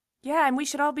 Yeah, and we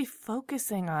should all be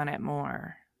focusing on it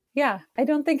more. Yeah, I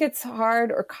don't think it's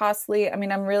hard or costly. I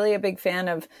mean, I'm really a big fan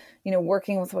of,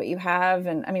 working with what you have.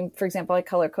 And I mean, for example, I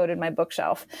color coded my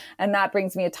bookshelf, and that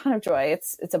brings me a ton of joy.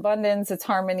 It's abundance, it's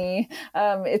harmony.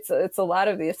 It's a lot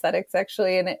of the aesthetics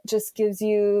actually. And it just gives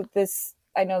you this,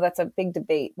 I know that's a big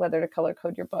debate, whether to color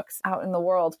code your books out in the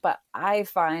world, but I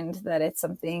find that it's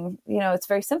something, it's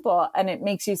very simple, and it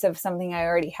makes use of something I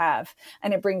already have,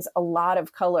 and it brings a lot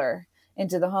of color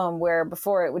into the home, where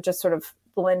before it would just sort of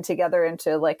blend together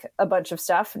into like a bunch of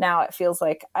stuff. Now it feels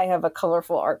like I have a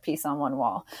colorful art piece on one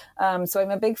wall. So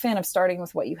I'm a big fan of starting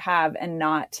with what you have and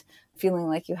not feeling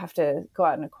like you have to go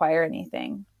out and acquire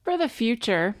anything. For the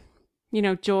future,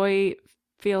 joy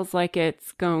feels like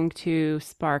it's going to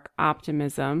spark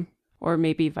optimism, or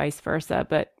maybe vice versa.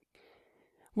 But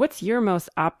what's your most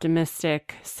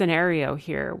optimistic scenario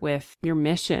here with your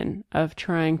mission of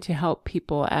trying to help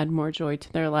people add more joy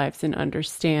to their lives and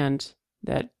understand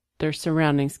that their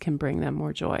surroundings can bring them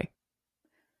more joy?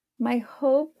 My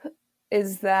hope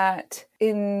is that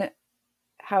in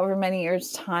however many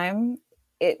years' time,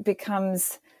 it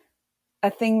becomes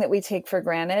a thing that we take for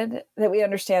granted, that we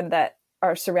understand that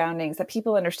our surroundings, that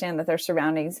people understand that their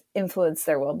surroundings influence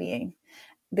their well-being.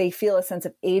 They feel a sense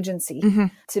of agency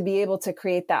to be able to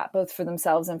create that both for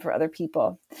themselves and for other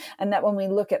people. And that when we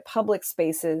look at public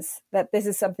spaces, that this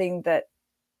is something that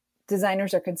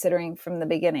designers are considering from the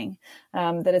beginning,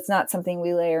 that it's not something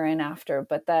we layer in after,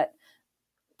 but that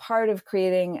part of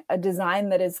creating a design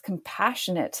that is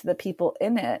compassionate to the people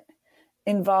in it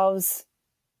involves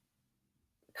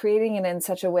creating it in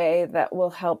such a way that will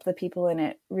help the people in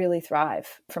it really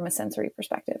thrive from a sensory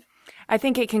perspective. I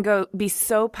think it can be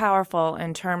so powerful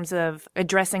in terms of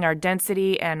addressing our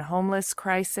density and homeless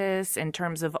crisis, in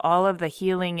terms of all of the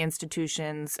healing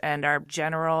institutions and our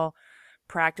general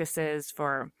practices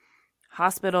for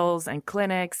hospitals and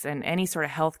clinics and any sort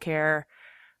of healthcare,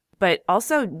 but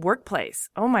also workplace.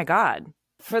 Oh my God.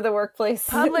 For the workplace.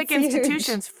 Public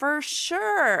institutions, for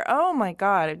sure. Oh my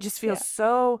God. It just feels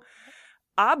so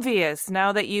obvious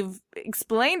now that you've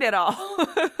explained it all.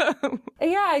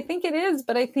 Yeah, I think it is.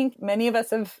 But I think many of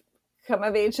us have come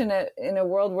of age in a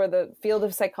world where the field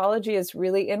of psychology is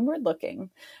really inward looking.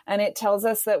 And it tells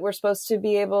us that we're supposed to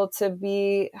be able to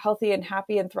be healthy and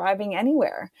happy and thriving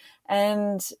anywhere.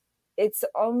 And it's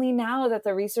only now that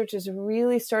the research is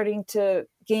really starting to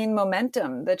gain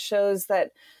momentum that shows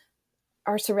that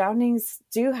our surroundings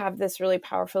do have this really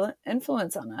powerful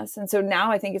influence on us. And so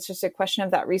now I think it's just a question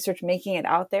of that research, making it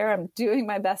out there. I'm doing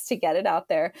my best to get it out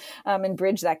there and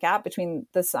bridge that gap between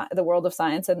the world of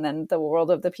science and then the world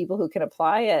of the people who can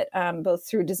apply it, both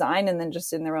through design and then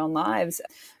just in their own lives.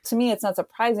 To me, it's not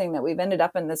surprising that we've ended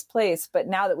up in this place. But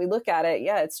now that we look at it,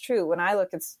 yeah, it's true. When I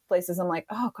look at places, I'm like,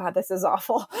 oh God, this is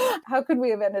awful. How could we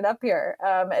have ended up here?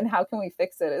 And how can we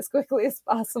fix it as quickly as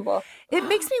possible? It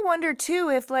makes me wonder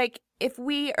too, if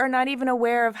we are not even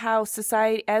aware of how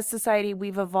as society,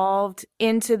 we've evolved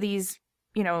into these,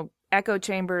 echo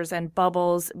chambers and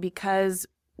bubbles because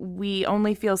we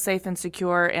only feel safe and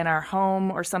secure in our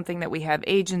home or something that we have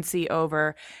agency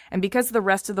over. And because the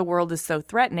rest of the world is so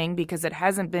threatening because it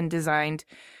hasn't been designed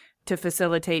to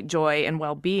facilitate joy and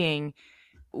well-being,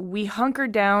 we hunker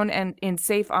down and in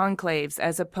safe enclaves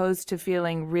as opposed to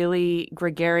feeling really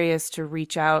gregarious to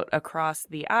reach out across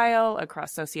the aisle,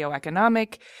 across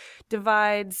socioeconomic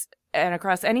divides, and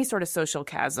across any sort of social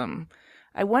chasm.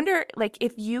 I wonder,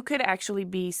 if you could actually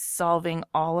be solving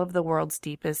all of the world's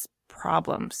deepest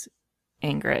problems,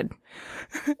 Ingrid.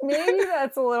 Maybe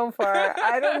that's a little far.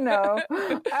 I don't know.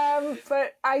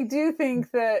 But I do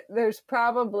think that there's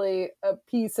probably a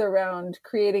piece around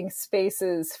creating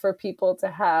spaces for people to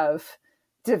have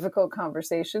difficult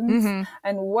conversations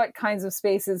and what kinds of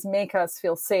spaces make us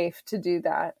feel safe to do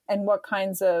that and what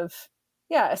kinds of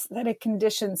aesthetic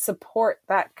conditions support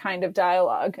that kind of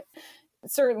dialogue.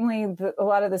 Certainly a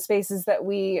lot of the spaces that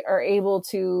we are able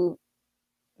to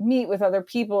meet with other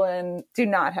people and do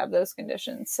not have those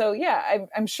conditions. So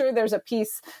I'm sure there's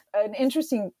an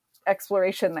interesting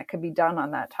exploration that could be done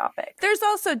on that topic. There's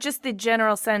also just the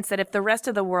general sense that if the rest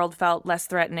of the world felt less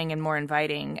threatening and more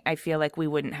inviting, I feel like we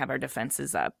wouldn't have our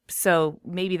defenses up. So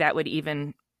maybe that would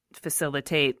even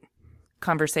facilitate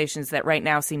conversations that right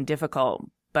now seem difficult,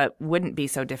 but wouldn't be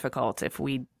so difficult if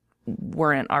we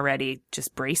weren't already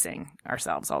just bracing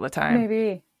ourselves all the time.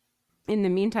 Maybe. In the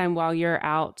meantime, while you're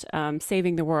out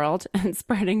saving the world and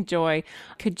spreading joy,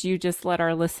 could you just let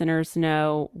our listeners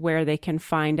know where they can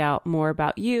find out more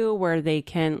about you, where they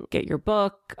can get your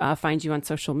book, find you on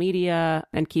social media,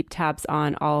 and keep tabs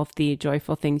on all of the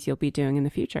joyful things you'll be doing in the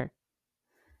future?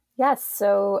 Yes.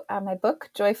 So my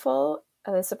book, Joyful,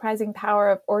 The Surprising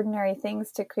Power of Ordinary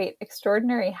Things to Create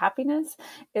Extraordinary Happiness,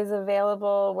 is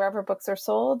available wherever books are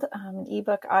sold,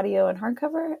 ebook, audio, and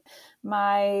hardcover.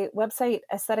 My website,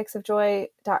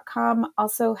 aestheticsofjoy.com,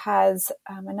 also has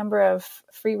a number of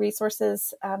free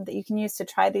resources that you can use to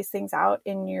try these things out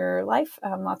in your life,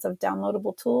 lots of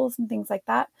downloadable tools and things like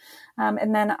that.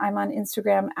 And then I'm on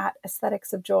Instagram at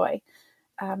aestheticsofjoy.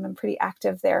 I'm pretty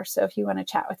active there, so if you want to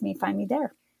chat with me, find me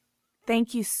there.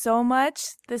 Thank you so much.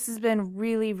 This has been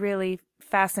really, really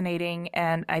fascinating,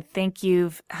 and I think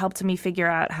you've helped me figure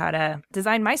out how to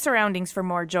design my surroundings for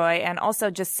more joy and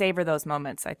also just savor those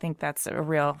moments. I think that's a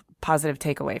real positive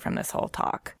takeaway from this whole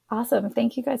talk. Awesome.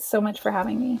 Thank you guys so much for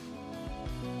having me.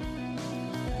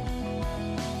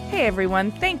 Hey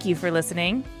everyone, thank you for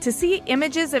listening. To see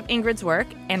images of Ingrid's work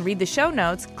and read the show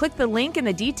notes, click the link in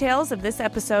the details of this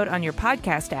episode on your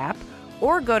podcast app,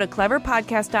 or go to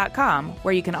cleverpodcast.com,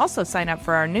 where you can also sign up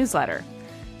for our newsletter.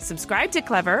 Subscribe to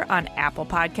Clever on Apple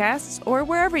Podcasts or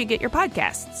wherever you get your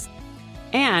podcasts.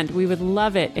 And we would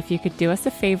love it if you could do us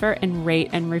a favor and rate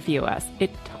and review us.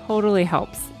 It totally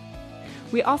helps.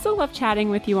 We also love chatting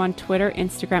with you on Twitter,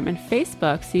 Instagram, and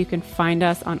Facebook, so you can find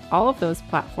us on all of those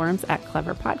platforms at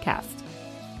Clever Podcast.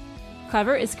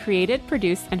 Clever is created,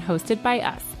 produced, and hosted by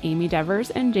us, Amy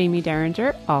Devers and Jamie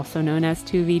Derringer, also known as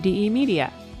 2VDE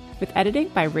Media, with editing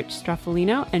by Rich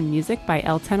Struffolino and music by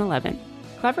L1011.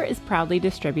 Clever is proudly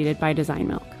distributed by Design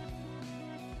Milk.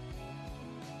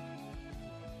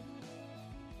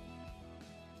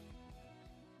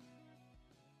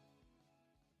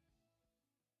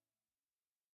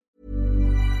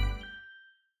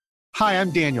 Hi,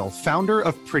 I'm Daniel, founder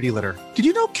of Pretty Litter. Did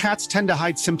you know cats tend to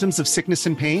hide symptoms of sickness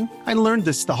and pain? I learned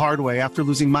this the hard way after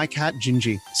losing my cat,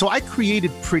 Gingy. So I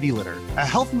created Pretty Litter, a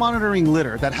health monitoring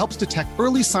litter that helps detect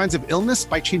early signs of illness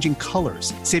by changing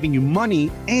colors, saving you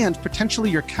money and potentially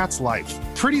your cat's life.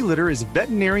 Pretty Litter is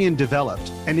veterinarian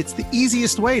developed, and it's the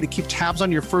easiest way to keep tabs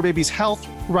on your fur baby's health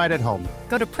right at home.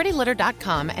 Go to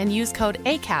prettylitter.com and use code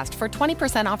ACAST for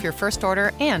 20% off your first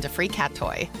order and a free cat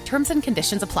toy. Terms and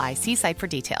conditions apply. See site for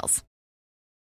details.